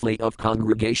chiefly of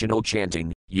congregational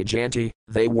chanting, Yajanti,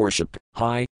 they worship,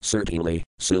 Hi, certainly,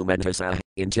 Sumantasa,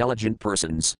 intelligent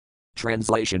persons.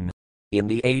 Translation. In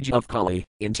the age of Kali,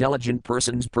 intelligent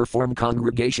persons perform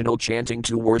congregational chanting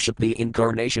to worship the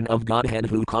incarnation of Godhead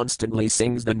who constantly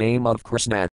sings the name of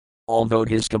Krishna. Although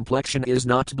his complexion is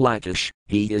not blackish,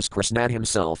 he is Krishna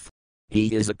himself.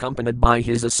 He is accompanied by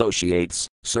his associates,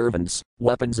 servants,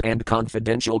 weapons and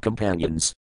confidential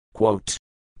companions. Quote.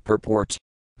 Purport.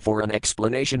 For an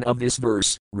explanation of this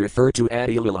verse, refer to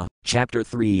Adi Lila, chapter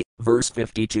 3, verse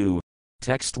 52.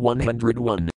 Text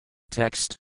 101.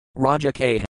 Text. Raja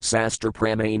K. Sastra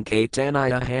Pramain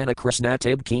Caitanya Hana Krishna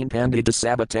Tibkeen Pandita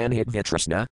Sabatanhit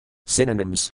Vitrasna.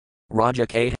 Synonyms. Raja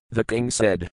K. The king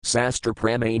said, Sastra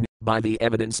Pramane, by the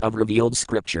evidence of revealed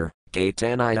scripture,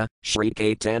 Caitanya, Sri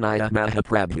Caitanya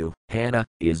Mahaprabhu, Hana,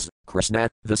 is, Krishna,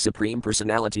 the Supreme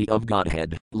Personality of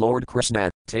Godhead, Lord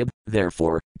Krishna, Tib,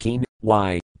 therefore, Keen,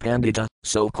 why, Pandita,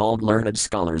 so-called learned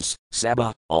scholars,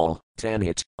 Sabha, all,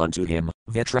 Tanhit, unto him,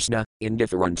 Vitrashna,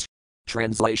 indifferent.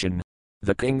 Translation.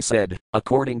 The king said,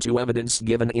 according to evidence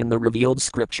given in the revealed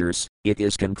scriptures, it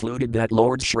is concluded that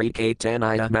Lord Sri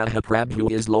Caitanya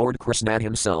Mahaprabhu is Lord Krishna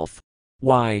himself.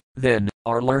 Why, then,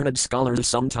 are learned scholars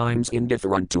sometimes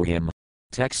indifferent to him?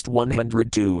 Text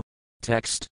 102.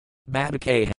 Text.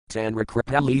 Badake, Tanra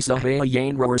Kripalisa Haya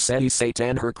Yainror Seti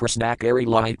Satan Her Krishnakari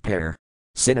Light Pair.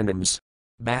 Synonyms.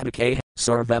 Badake,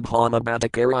 Sarvabhama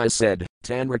Badakari said,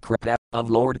 Tanra Kripa, of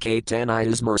Lord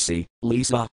Caitanya's mercy,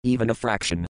 Lisa, even a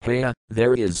fraction, Haya,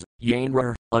 there is,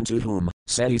 Yainrar, unto whom,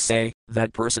 Seti say,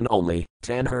 that person only,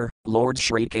 Tanher, Lord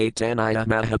Sri Caitanya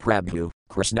Mahaprabhu,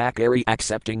 Krishnakari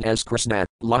accepting as Krishna,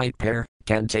 light pair,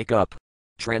 can take up.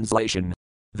 Translation.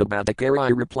 The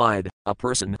Badakari replied, a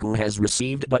person who has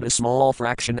received but a small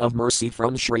fraction of mercy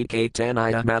from Sri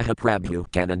Caitanya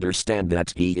Mahaprabhu can understand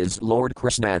that he is Lord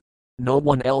Krishna. No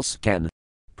one else can.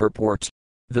 Purport.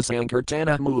 The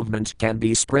Sankirtana movement can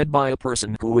be spread by a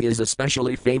person who is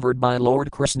especially favored by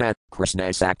Lord Krishna,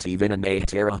 Krishna Sakti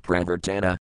Vinanaitara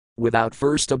Pravartana. Without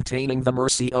first obtaining the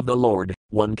mercy of the Lord,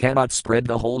 one cannot spread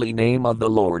the holy name of the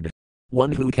Lord.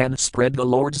 One who can spread the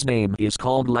Lord's name is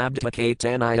called Labdha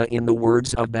Caitanya in the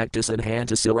words of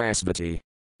Bhaktisiddhanta Sarasvati.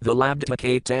 The Labdha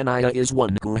Caitanya is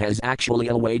one who has actually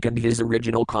awakened his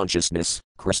original consciousness,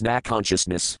 Krishna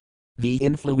consciousness. The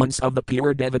influence of the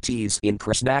pure devotees in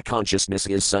Krishna consciousness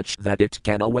is such that it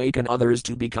can awaken others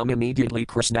to become immediately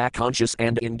Krishna conscious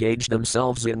and engage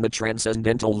themselves in the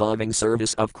transcendental loving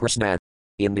service of Krishna.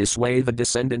 In this way the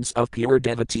descendants of pure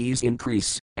devotees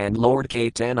increase, and Lord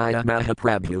Caitanya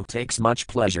Mahaprabhu takes much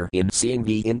pleasure in seeing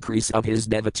the increase of his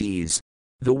devotees.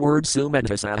 The word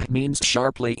Sumantasah means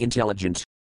sharply intelligent.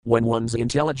 When one's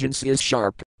intelligence is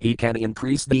sharp, he can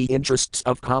increase the interests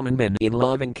of common men in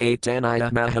loving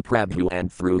Caitanya Mahaprabhu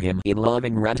and through him in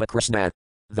loving Radha Krishna.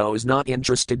 Those not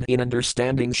interested in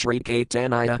understanding Sri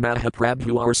Caitanya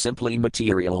Mahaprabhu are simply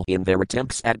material in their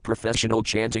attempts at professional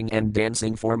chanting and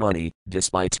dancing for money,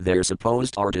 despite their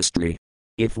supposed artistry.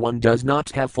 If one does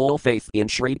not have full faith in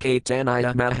Sri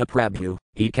Caitanya Mahaprabhu,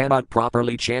 he cannot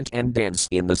properly chant and dance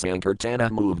in the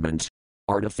Sankirtana movement.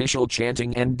 Artificial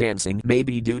chanting and dancing may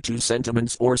be due to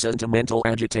sentiments or sentimental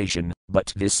agitation,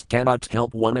 but this cannot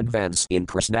help one advance in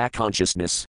Krishna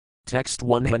consciousness. Text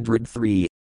 103.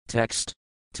 Text.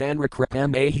 Tanra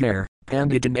Kripam Ahir,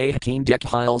 Panditan Ahkin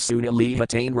Dekhil Sunaliha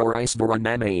Tainra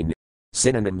Isvaranamain.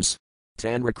 Synonyms.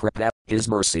 Tanra Kripa, his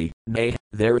mercy, nay,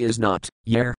 there is not,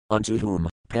 yer, unto whom,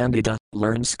 Pandita,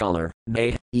 learned scholar,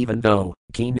 nay, even though,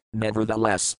 keen,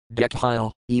 nevertheless,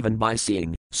 Dekhil, even by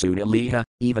seeing, Sunaliha,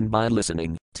 even by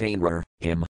listening, Tainra,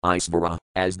 him, Isvara,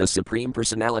 as the Supreme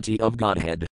Personality of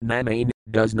Godhead, Namain,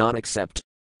 does not accept.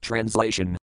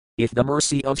 Translation. If the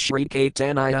mercy of Sri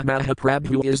Caitanya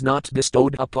Mahaprabhu is not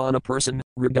bestowed upon a person,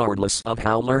 regardless of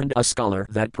how learned a scholar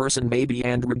that person may be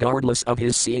and regardless of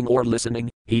his seeing or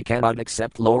listening, he cannot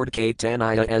accept Lord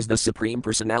Caitanya as the Supreme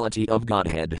Personality of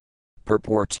Godhead.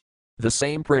 Purport. The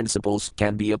same principles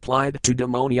can be applied to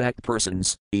demoniac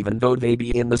persons, even though they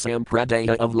be in the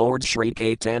Sampradaya of Lord Sri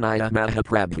Caitanya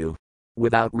Mahaprabhu.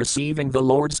 Without receiving the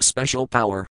Lord's special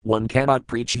power, one cannot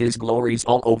preach his glories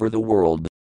all over the world.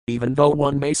 Even though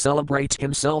one may celebrate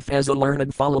himself as a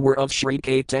learned follower of Sri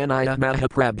Caitanya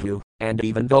Mahaprabhu, and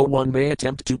even though one may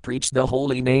attempt to preach the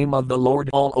holy name of the Lord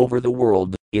all over the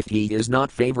world, if he is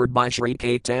not favored by Sri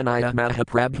Caitanya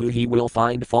Mahaprabhu he will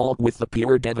find fault with the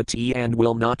pure devotee and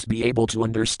will not be able to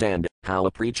understand how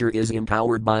a preacher is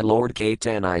empowered by Lord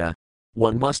Caitanya.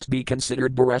 One must be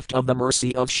considered bereft of the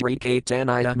mercy of Sri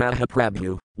Caitanya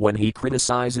Mahaprabhu when he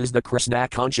criticizes the Krishna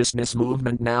consciousness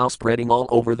movement now spreading all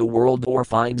over the world or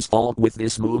finds fault with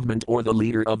this movement or the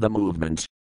leader of the movement.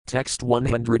 Text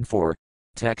 104.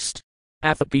 Text.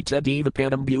 Athapita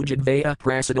Devapanam Bujadvaya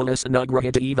Prasidalas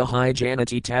Anugrahita Eva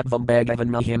Hijanati Tadvam Bhagavan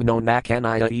Mahimno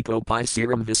Nakanaya Eko Pi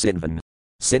Siram Visinvan.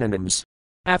 Synonyms.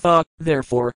 Atha,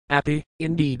 therefore, api,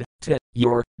 indeed, te,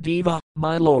 your, deva,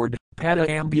 my lord, pada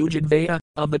ambujadvaya,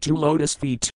 of the two lotus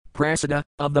feet, prasada,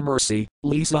 of the mercy,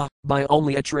 lisa, by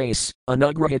only a trace,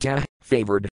 anugrahita,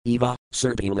 favored, eva,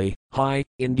 certainly, hi,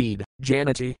 indeed,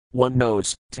 janati, one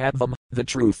knows, tadvam, the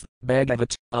truth,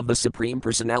 bhagavat, of the Supreme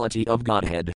Personality of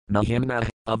Godhead, mahimna,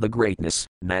 of the greatness,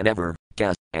 nanever,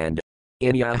 ka, and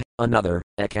Inya, another,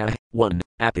 eka, one,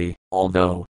 api,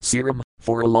 although, siram,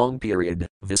 for a long period,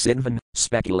 visinvan,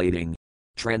 speculating.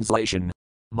 Translation.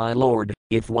 My lord,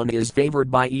 If one is favored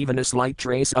by even a slight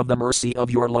trace of the mercy of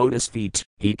your lotus feet,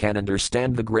 he can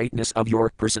understand the greatness of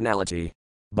your personality.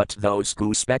 But those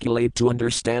who speculate to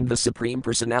understand the Supreme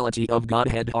Personality of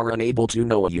Godhead are unable to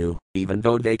know you, even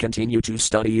though they continue to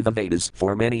study the Vedas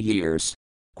for many years.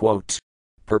 Quote.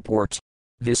 Purport.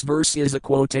 This verse is a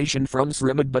quotation from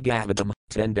Srimad Bhagavatam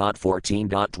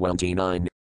 10.14.29.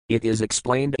 It is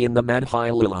explained in the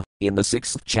Madhya Lila, in the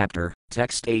 6th chapter,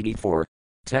 text 84.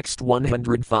 Text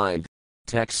 105.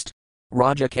 Text.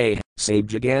 Raja K. Sab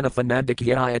Jagannatha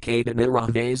Nadikyaya Kadanira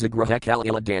Vasagraha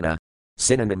Kaliladana.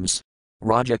 Synonyms.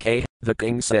 Raja K. The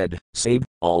king said, Sab,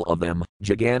 all of them,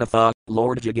 Jagannatha,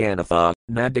 Lord Jagannatha,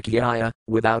 Nadikyaya,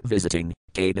 without visiting,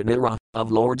 Kadanira,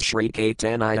 of Lord Sri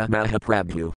Caitanya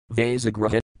Mahaprabhu,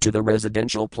 Vasagraha, to the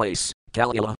residential place,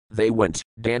 Kalila, they went,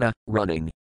 Dana, running.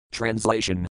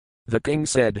 Translation. The king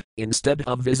said, instead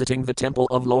of visiting the temple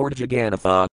of Lord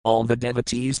Jagannatha, all the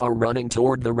devotees are running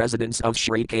toward the residence of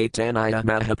Sri Caitanya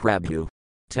Mahaprabhu.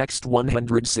 Text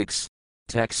 106.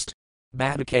 Text.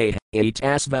 Bhadake,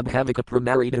 Etasvabhavika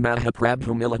Pramarita Mahaprabhu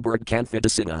Milabhurg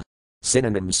Kanfidasita.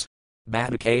 Synonyms.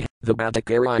 Bhadake, the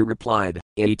Bhadakari replied,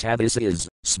 Eta this is,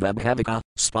 Svabhavika,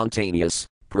 spontaneous,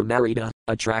 Pramarita,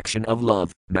 attraction of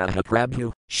love,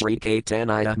 Mahaprabhu, Sri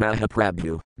Caitanya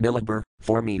Mahaprabhu, Milabhur,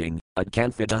 for meeting,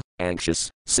 Adkanfita, anxious,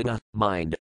 Sita,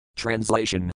 mind.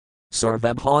 Translation.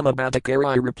 Sarvabhauma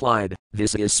Bhadakari replied,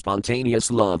 this is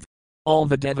spontaneous love. All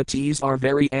the devotees are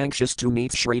very anxious to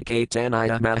meet Sri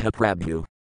Caitanya Mahaprabhu.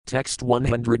 Text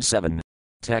 107.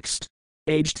 Text.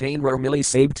 Age Tainrar Mili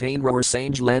Sab Tainrar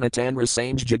Sange Lanatanra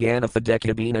Sange Jagannatha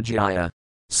Dekabina Jaya.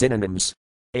 Synonyms.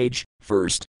 Age,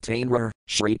 first, Tainrar,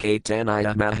 Sri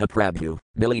Caitanya Mahaprabhu,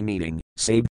 Mili meeting,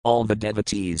 Sab, all the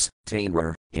devotees,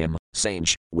 Tainrar, him,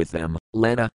 Sange, with them,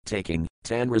 Lana, taking,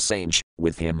 Tanra Sange,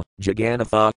 with him,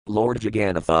 Jagannatha, Lord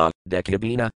Jagannatha,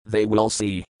 Dekabina, they will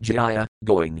see, Jaya,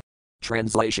 going.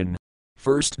 Translation.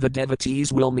 First the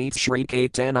devotees will meet Sri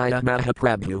Caitanya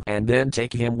Mahaprabhu and then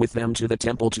take him with them to the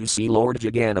temple to see Lord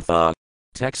Jagannatha.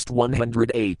 Text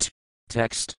 108.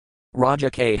 Text. Raja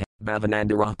K.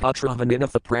 Bhavanandara Putra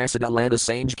Vaninatha Prasada Lana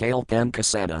Sange Kalpan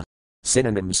Kasada.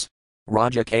 Synonyms.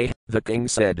 Raja K. The king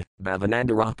said,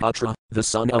 Bhavanandara Putra, the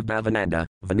son of Bhavananda,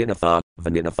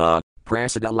 Vaninatha,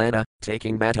 Prasada Lana,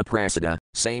 taking Mata Prasada,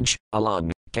 Sange,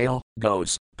 along, Kale,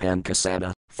 goes,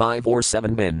 Pankasada, 5 or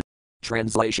 7 men.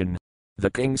 Translation. The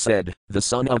king said, the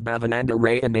son of Bhavananda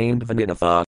Raya named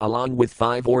Vaninatha, along with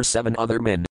 5 or 7 other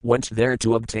men, went there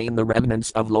to obtain the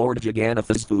remnants of Lord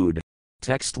Jagannatha's food.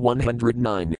 Text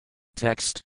 109.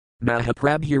 Text.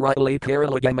 Mahaprabhurale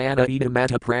Paralagamana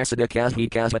Idamata Prasada Kahi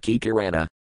Kataki Kirana.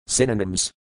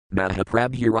 Synonyms.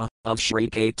 Mahaprabhura, of Sri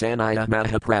Caitanya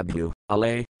Mahaprabhu,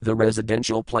 Ale, the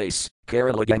residential place,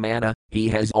 Karalagamana, he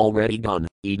has already gone,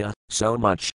 Ida, so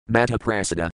much,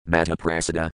 Mataprasada,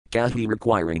 Kahi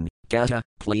requiring, Kata,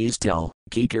 please tell,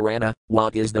 Kikirana,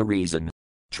 what is the reason?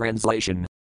 Translation.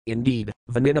 Indeed,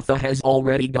 Vaninatha has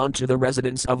already gone to the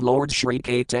residence of Lord Sri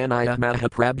Caitanya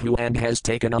Mahaprabhu and has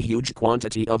taken a huge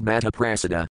quantity of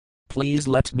Mataprasada. Please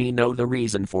let me know the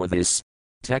reason for this.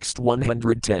 Text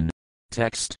 110.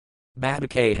 Text.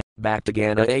 Bhadake,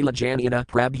 Bhaktagana Alajanina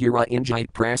Prabhura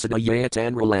Injite Prasada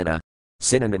Yatanralana.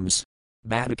 Synonyms.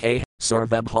 Bhadake,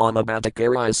 Sarvabhauma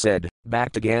Bhadakari said,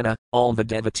 Bhaktagana, all the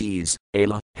devotees,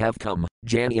 Ala, have come,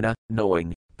 Janina,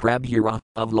 knowing, Prabhura,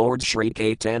 of Lord Sri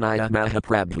Caitanya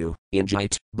Mahaprabhu,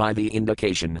 Injite, by the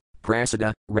indication,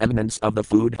 Prasada, remnants of the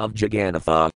food of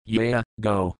Jagannatha, Yaya,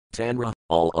 go, Tanra,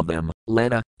 all of them,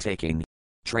 Lana, taking.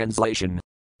 Translation.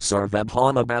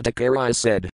 Sarvabhauma Bhadakari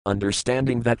said,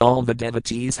 understanding that all the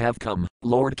devotees have come,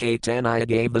 Lord Caitanya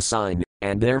gave the sign,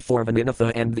 and therefore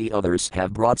Vaninatha and the others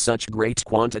have brought such great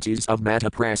quantities of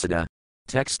Mataprasada.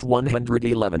 Text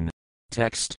 111.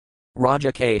 Text.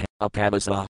 Raja K.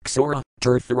 Apavasa, Ksura,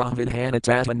 Tirthara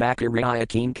Vidhanatata Nakariya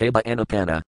Keen Keba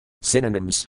Anapana.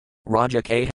 Synonyms. Raja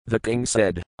K. The king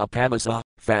said, Apavasa,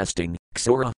 fasting,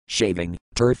 Ksura, shaving,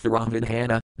 Tirthara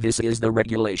Vidhana, this is the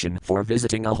regulation for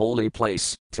visiting a holy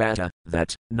place, Tata,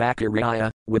 that, Nakariya,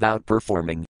 without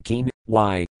performing, Keen,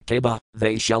 why, Keba,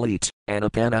 they shall eat,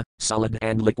 Anapana, solid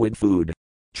and liquid food.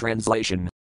 Translation.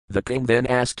 The king then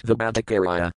asked the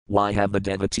Bhattacharya, why have the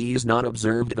devotees not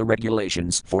observed the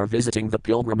regulations for visiting the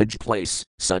pilgrimage place,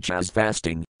 such as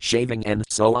fasting, shaving and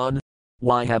so on?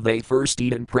 Why have they first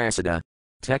eaten prasada?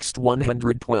 Text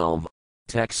 112.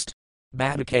 Text.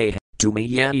 Bhattacharya, Tumi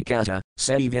Yanikata,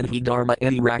 Sevinhi Dharma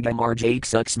Edi Ragamarjake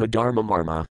Suksma Dharma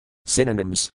Marma.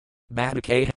 Synonyms.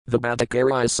 Bhattacharya, the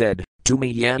Bhattacharya said, To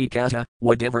me yanikata,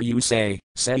 whatever you say,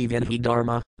 savinhi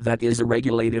dharma, that is a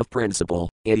regulative principle,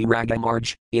 iti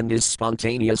ragamarj, in this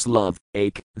spontaneous love,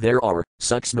 there are,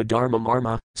 suksma dharma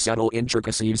marma, subtle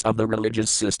intricacies of the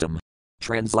religious system.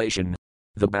 Translation.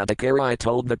 The Bhattacharya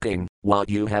told the king, what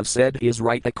you have said is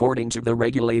right according to the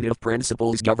regulative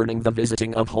principles governing the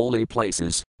visiting of holy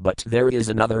places, but there is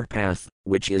another path,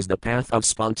 which is the path of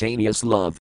spontaneous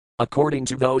love. According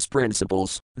to those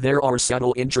principles, there are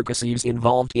subtle intricacies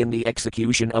involved in the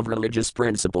execution of religious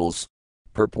principles.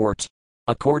 Purport.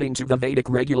 According to the Vedic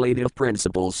regulative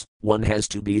principles, one has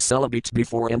to be celibate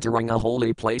before entering a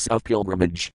holy place of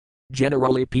pilgrimage.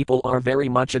 Generally, people are very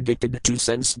much addicted to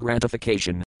sense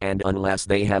gratification, and unless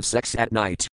they have sex at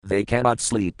night, they cannot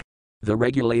sleep. The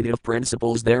regulative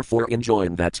principles therefore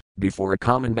enjoin that, before a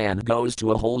common man goes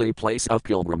to a holy place of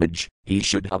pilgrimage, he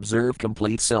should observe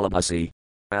complete celibacy.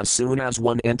 As soon as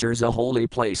one enters a holy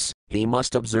place, he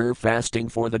must observe fasting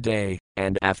for the day,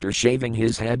 and after shaving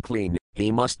his head clean,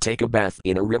 he must take a bath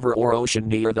in a river or ocean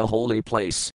near the holy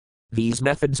place. These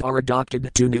methods are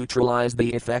adopted to neutralize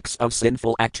the effects of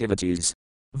sinful activities.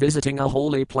 Visiting a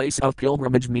holy place of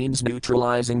pilgrimage means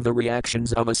neutralizing the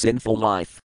reactions of a sinful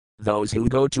life. Those who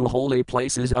go to holy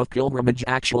places of pilgrimage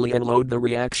actually unload the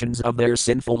reactions of their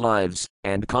sinful lives,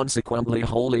 and consequently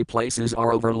holy places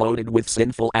are overloaded with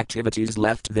sinful activities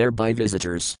left there by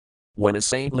visitors. When a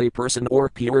saintly person or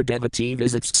pure devotee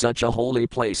visits such a holy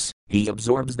place, he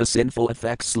absorbs the sinful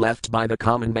effects left by the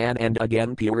common man and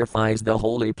again purifies the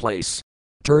holy place.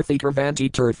 Tirthi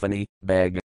Kirvanti Tirthani,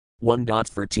 Bag.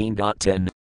 1.13.10.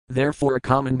 Therefore, a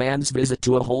common man's visit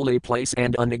to a holy place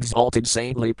and an exalted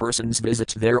saintly person's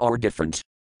visit there are different.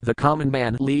 The common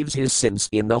man leaves his sins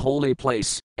in the holy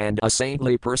place, and a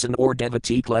saintly person or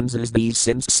devotee cleanses these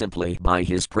sins simply by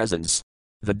his presence.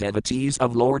 The devotees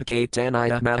of Lord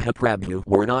Caitanya Mahaprabhu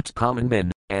were not common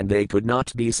men, and they could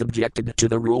not be subjected to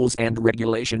the rules and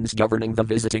regulations governing the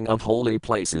visiting of holy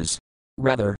places.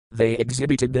 Rather, they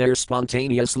exhibited their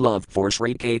spontaneous love for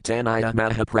Sri Caitanya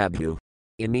Mahaprabhu.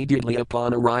 Immediately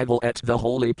upon arrival at the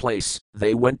holy place,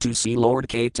 they went to see Lord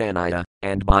Caitanya,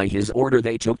 and by his order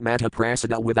they took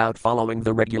Mahaprasada without following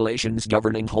the regulations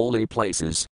governing holy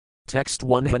places. Text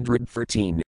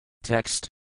 113. Text.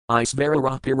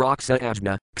 Isvarara Piraksa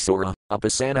Ajna, Ksura,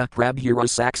 Upasana Prabhura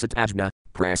Saksat Ajna,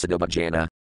 Prasadabhajana.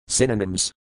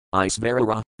 Synonyms.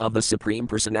 Isvarara, of the Supreme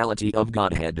Personality of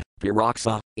Godhead,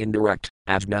 Piraksa, indirect,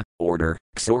 Ajna, order,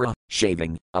 Ksura,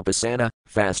 shaving, Upasana,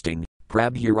 fasting.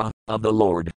 Prabhura, of the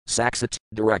Lord, Saksat,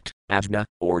 direct, Ajna,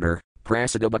 order,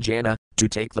 Prasadabhajana, to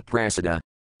take the prasada.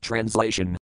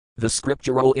 Translation. The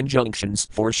scriptural injunctions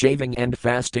for shaving and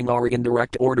fasting are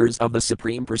indirect orders of the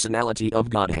Supreme Personality of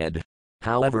Godhead.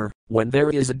 However, when there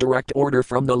is a direct order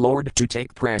from the Lord to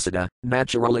take prasada,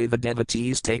 naturally the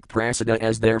devotees take prasada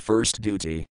as their first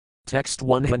duty. Text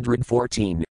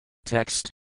 114. Text.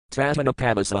 Tatana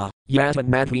Pavasa, Yatan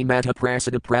Madhvi Mata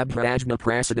Prasada Prabhajna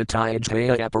Prasada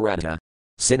Tyajaya Aparata.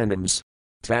 Synonyms.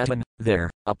 Tatan, there,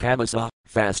 Apavasa,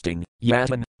 fasting,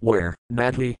 Yatan, where,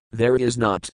 Madhvi, there is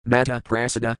not, Mata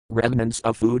Prasada, remnants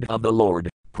of food of the Lord,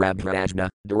 Prabhajna,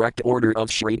 direct order of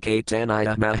Sri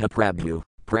Caitanya Mahaprabhu,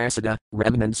 Prasada,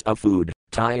 remnants of food,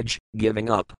 Tyaj, giving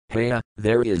up, Haya,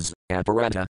 there is,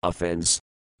 Aparata, offense.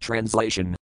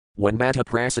 Translation. When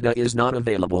Mataprasada is not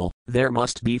available, there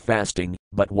must be fasting,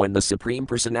 but when the Supreme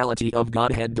Personality of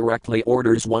Godhead directly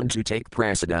orders one to take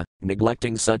prasada,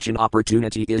 neglecting such an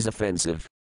opportunity is offensive.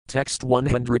 Text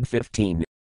 115.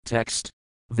 Text.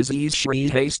 Viziz Shri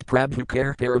Haste Prabhu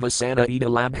Kar Paravasana Ida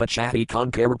Labha Chati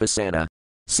Konkarapasana.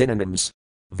 Synonyms.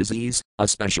 Viziz,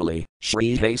 especially,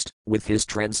 Shri Haste, with his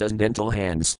transcendental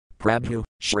hands, Prabhu,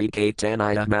 Sri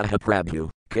Caitanya Mahaprabhu.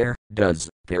 Care, does,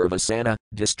 Paravasana,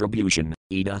 distribution,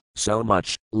 Ida, so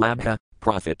much, Labha,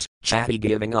 profit, Chati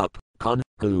giving up, Kon,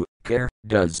 who, care,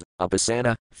 does,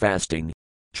 Upasana, fasting.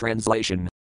 Translation.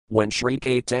 When Sri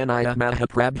Caitanya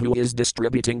Mahaprabhu is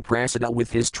distributing prasada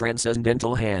with his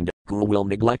transcendental hand, who will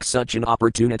neglect such an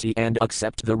opportunity and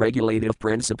accept the regulative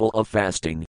principle of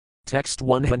fasting? Text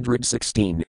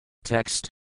 116. Text.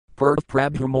 Purv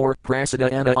Prabhu More Prasada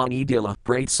Anna Anidila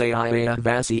Prat Sayaya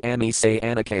Vasi Ami Say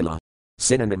Anakala.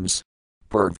 Synonyms.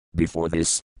 Purv, before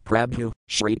this, Prabhu,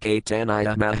 Sri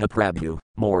Caitanya Mahaprabhu,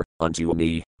 more, unto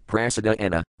me, prasada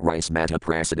enna, rice mata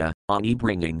prasada, ani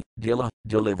bringing, dila,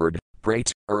 delivered,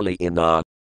 prat, early in the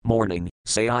morning,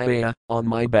 sayaya, on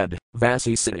my bed,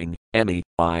 vasi sitting, emi,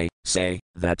 I, say,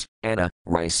 that, anna,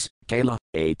 rice, kala,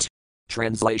 ate.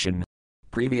 Translation.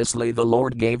 Previously the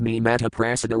Lord gave me mata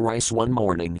prasada rice one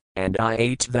morning, and I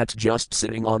ate that just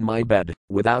sitting on my bed,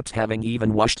 without having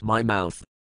even washed my mouth.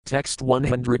 Text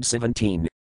 117.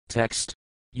 Text.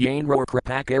 Yanror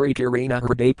Kripakari Kirina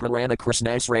Hriday Prarana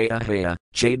Krishnasraya Haya,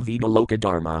 Chade Vida Loka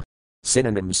Dharma.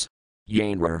 Synonyms.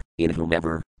 Yanror, in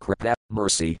whomever, Kripa,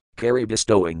 mercy, Kari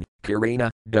bestowing, Kirina,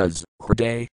 does,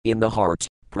 Hriday, in the heart,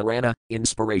 Prarana,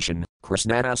 inspiration,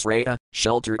 Krishnasraya,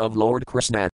 shelter of Lord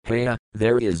Krishna, Haya,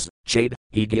 there is, Chade,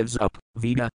 he gives up,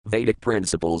 Vida, Vedic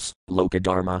principles, Loka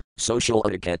Dharma, social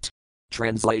etiquette.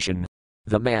 Translation.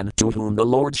 The man to whom the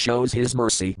Lord shows his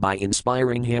mercy by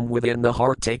inspiring him within the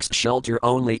heart takes shelter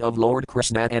only of Lord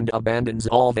Krishna and abandons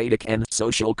all Vedic and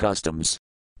social customs.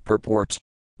 Purport.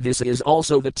 This is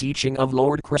also the teaching of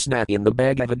Lord Krishna in the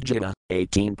Bhagavad Gita,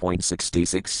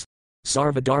 18.66.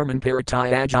 Sarvadharman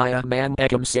Paritayajaya man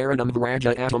ekam saranam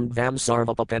vraja atam vam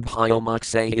sarvapapabhyo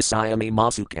mokshe isayami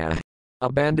masuka.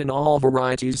 Abandon all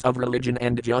varieties of religion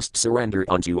and just surrender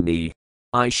unto me.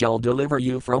 I shall deliver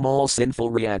you from all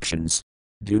sinful reactions.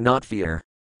 Do not fear.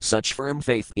 Such firm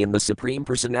faith in the Supreme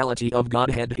Personality of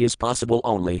Godhead is possible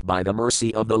only by the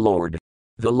mercy of the Lord.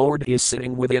 The Lord is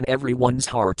sitting within everyone's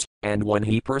heart, and when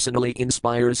he personally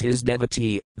inspires his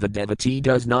devotee, the devotee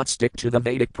does not stick to the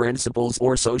Vedic principles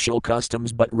or social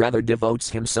customs but rather devotes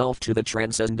himself to the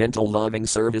transcendental loving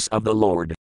service of the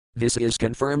Lord. This is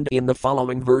confirmed in the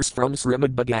following verse from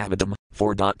Srimad Bhagavatam,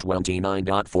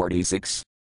 4.29.46.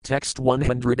 Text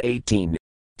 118.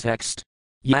 Text.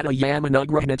 Yada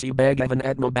yamanugrahnati bhagavan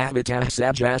atmabhavatah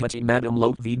sajatati madam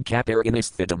lokvid kapar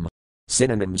inisthitam.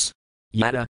 Synonyms.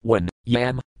 Yada, when,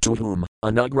 yam, to whom,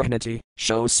 anugrahnati,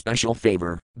 shows special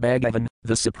favor, Bhagavan,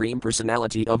 the Supreme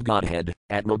Personality of Godhead,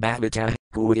 atmabhavatah,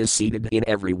 who is seated in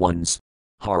everyone's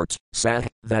heart, sah,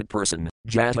 that person,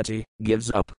 jatati,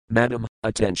 gives up, madam,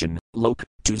 attention, lok,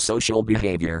 to social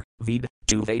behavior, vid,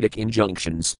 to Vedic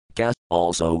injunctions, ka,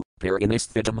 also,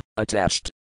 parinisthitam,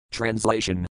 attached.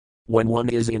 Translation. When one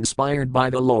is inspired by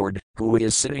the Lord, who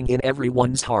is sitting in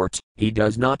everyone's heart, he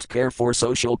does not care for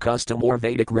social custom or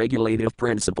Vedic regulative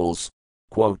principles.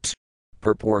 Quote.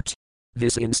 Purport.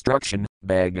 This instruction,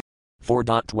 Bhag.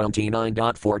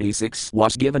 4.29.46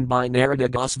 was given by Narada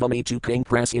Goswami to King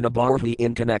Prasenabharati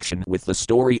in connection with the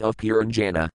story of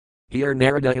Puranjana. Here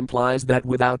Narada implies that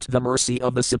without the mercy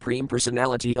of the Supreme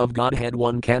Personality of Godhead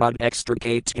one cannot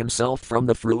extricate himself from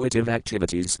the fruitive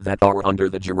activities that are under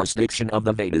the jurisdiction of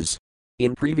the Vedas.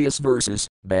 In previous verses,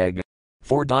 Bhag.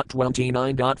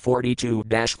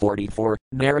 4.29.42-44,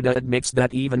 Narada admits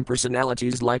that even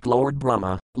personalities like Lord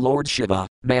Brahma, Lord Shiva,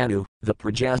 Manu, the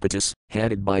Prajapatis,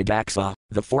 headed by Daksa,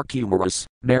 the four Kumaras,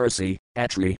 Marasi,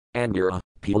 Atri, Angira,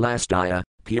 Pilastaya,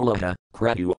 Pilaha,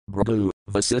 Kratu, Brabhu,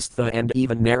 Vasistha and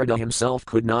even Narada himself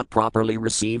could not properly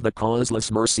receive the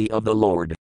causeless mercy of the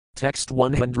Lord. Text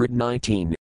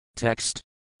 119. Text.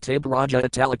 Tib Raja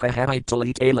Italika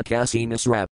Haitalit Alakasi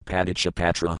Nisrap,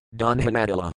 Padachapatra,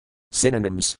 Donhanadala.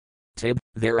 Synonyms. Tib,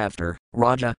 thereafter,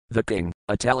 Raja, the king,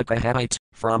 Italika Hait,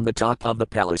 from the top of the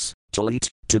palace, Talit,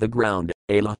 to the ground,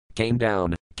 Ala, came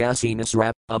down, Kasi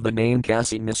Nisrap, of the name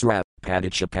Kasi Nisrap,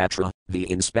 Padachapatra, the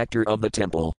inspector of the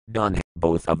temple, Don,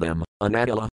 both of them,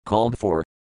 Anadala, called for.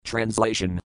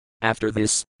 Translation. After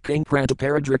this, King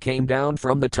Prataparadra came down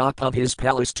from the top of his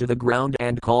palace to the ground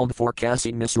and called for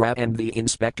Kasi Nisrap and the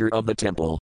inspector of the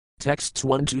temple. Texts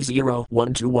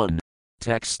 120-121.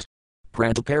 Text.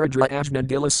 Prataparadra Ajna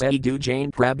Dilasai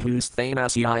Dujain Prabhus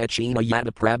Thanasya China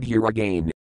Yada Prabhuragain.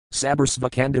 Sabar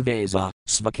Svakanda Vesa,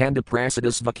 Svakanda Prasada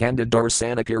Svakanda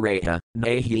Darsana Kireha,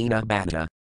 Nahina Bata.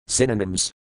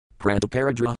 Synonyms.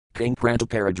 Prataparadra, King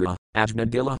Prataparadra,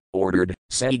 Ajnadila, ordered,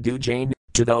 say Dujain,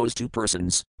 to those two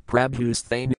persons, Prabhus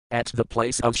Thane, at the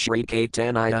place of Sri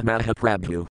Caitanya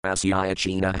Mahaprabhu,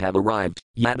 Asyayachina have arrived,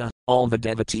 Yada, all the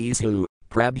devotees who,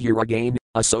 Prabhuragain,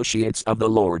 associates of the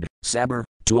Lord, Sabar,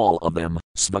 to all of them,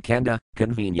 Svakanda,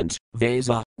 convenient,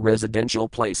 Vesa, residential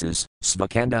places,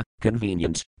 Svakanda,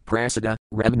 convenient, Prasada,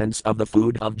 remnants of the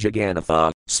food of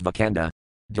Jagannatha, Svakanda.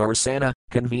 Darsana,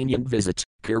 convenient visit,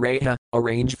 Kireha,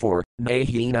 arrange for,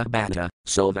 Nahina Bata,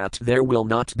 so that there will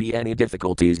not be any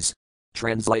difficulties.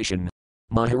 Translation.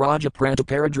 Maharaja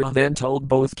Prataparadra then told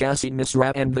both Kasi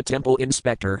Nisrap and the temple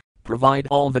inspector, provide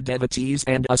all the devotees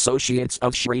and associates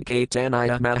of Sri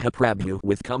Caitanya Mahaprabhu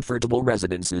with comfortable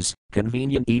residences,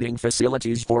 convenient eating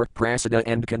facilities for prasada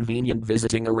and convenient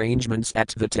visiting arrangements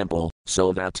at the temple,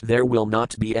 so that there will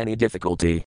not be any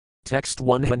difficulty. Text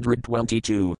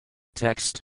 122.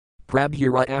 Text.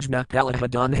 Prabhura Ajna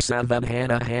Palahadana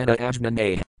Savabhana Hana Ajna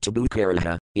Neha,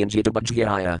 Tabukaraha,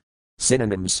 Injitabajyaya.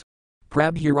 Synonyms.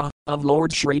 Prabhura, of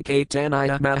Lord Sri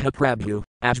Caitanya Mahaprabhu,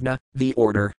 Ajna, the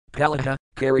order, Palaha,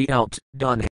 carry out,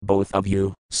 done, both of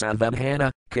you,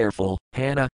 Savabhana, careful,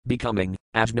 Hana, becoming,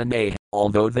 Ajna Neha,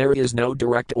 although there is no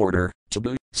direct order,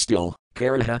 Tabu, still,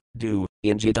 Karaha, do,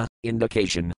 Injita,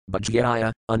 indication,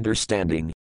 Bajyaya,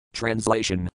 understanding.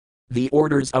 Translation. The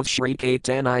orders of Sri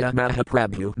Caitanya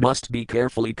Mahaprabhu must be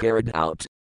carefully carried out.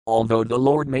 Although the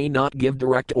Lord may not give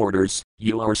direct orders,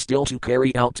 you are still to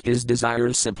carry out His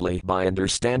desires simply by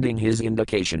understanding His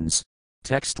indications.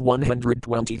 Text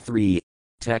 123.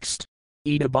 Text.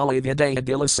 Ida Bali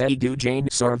Vidayadila Sadhu Jain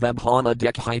Sarvabhana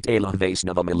Dekhaitala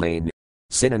Vaisnavamilane.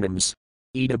 Synonyms.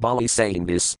 Ida Bali saying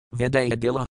this,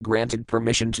 Vidayadila, granted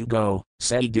permission to go,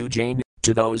 Sadhu Jain,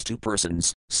 to those two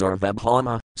persons,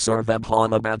 Sarvabhana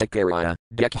Bhadakarya,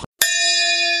 Dekha.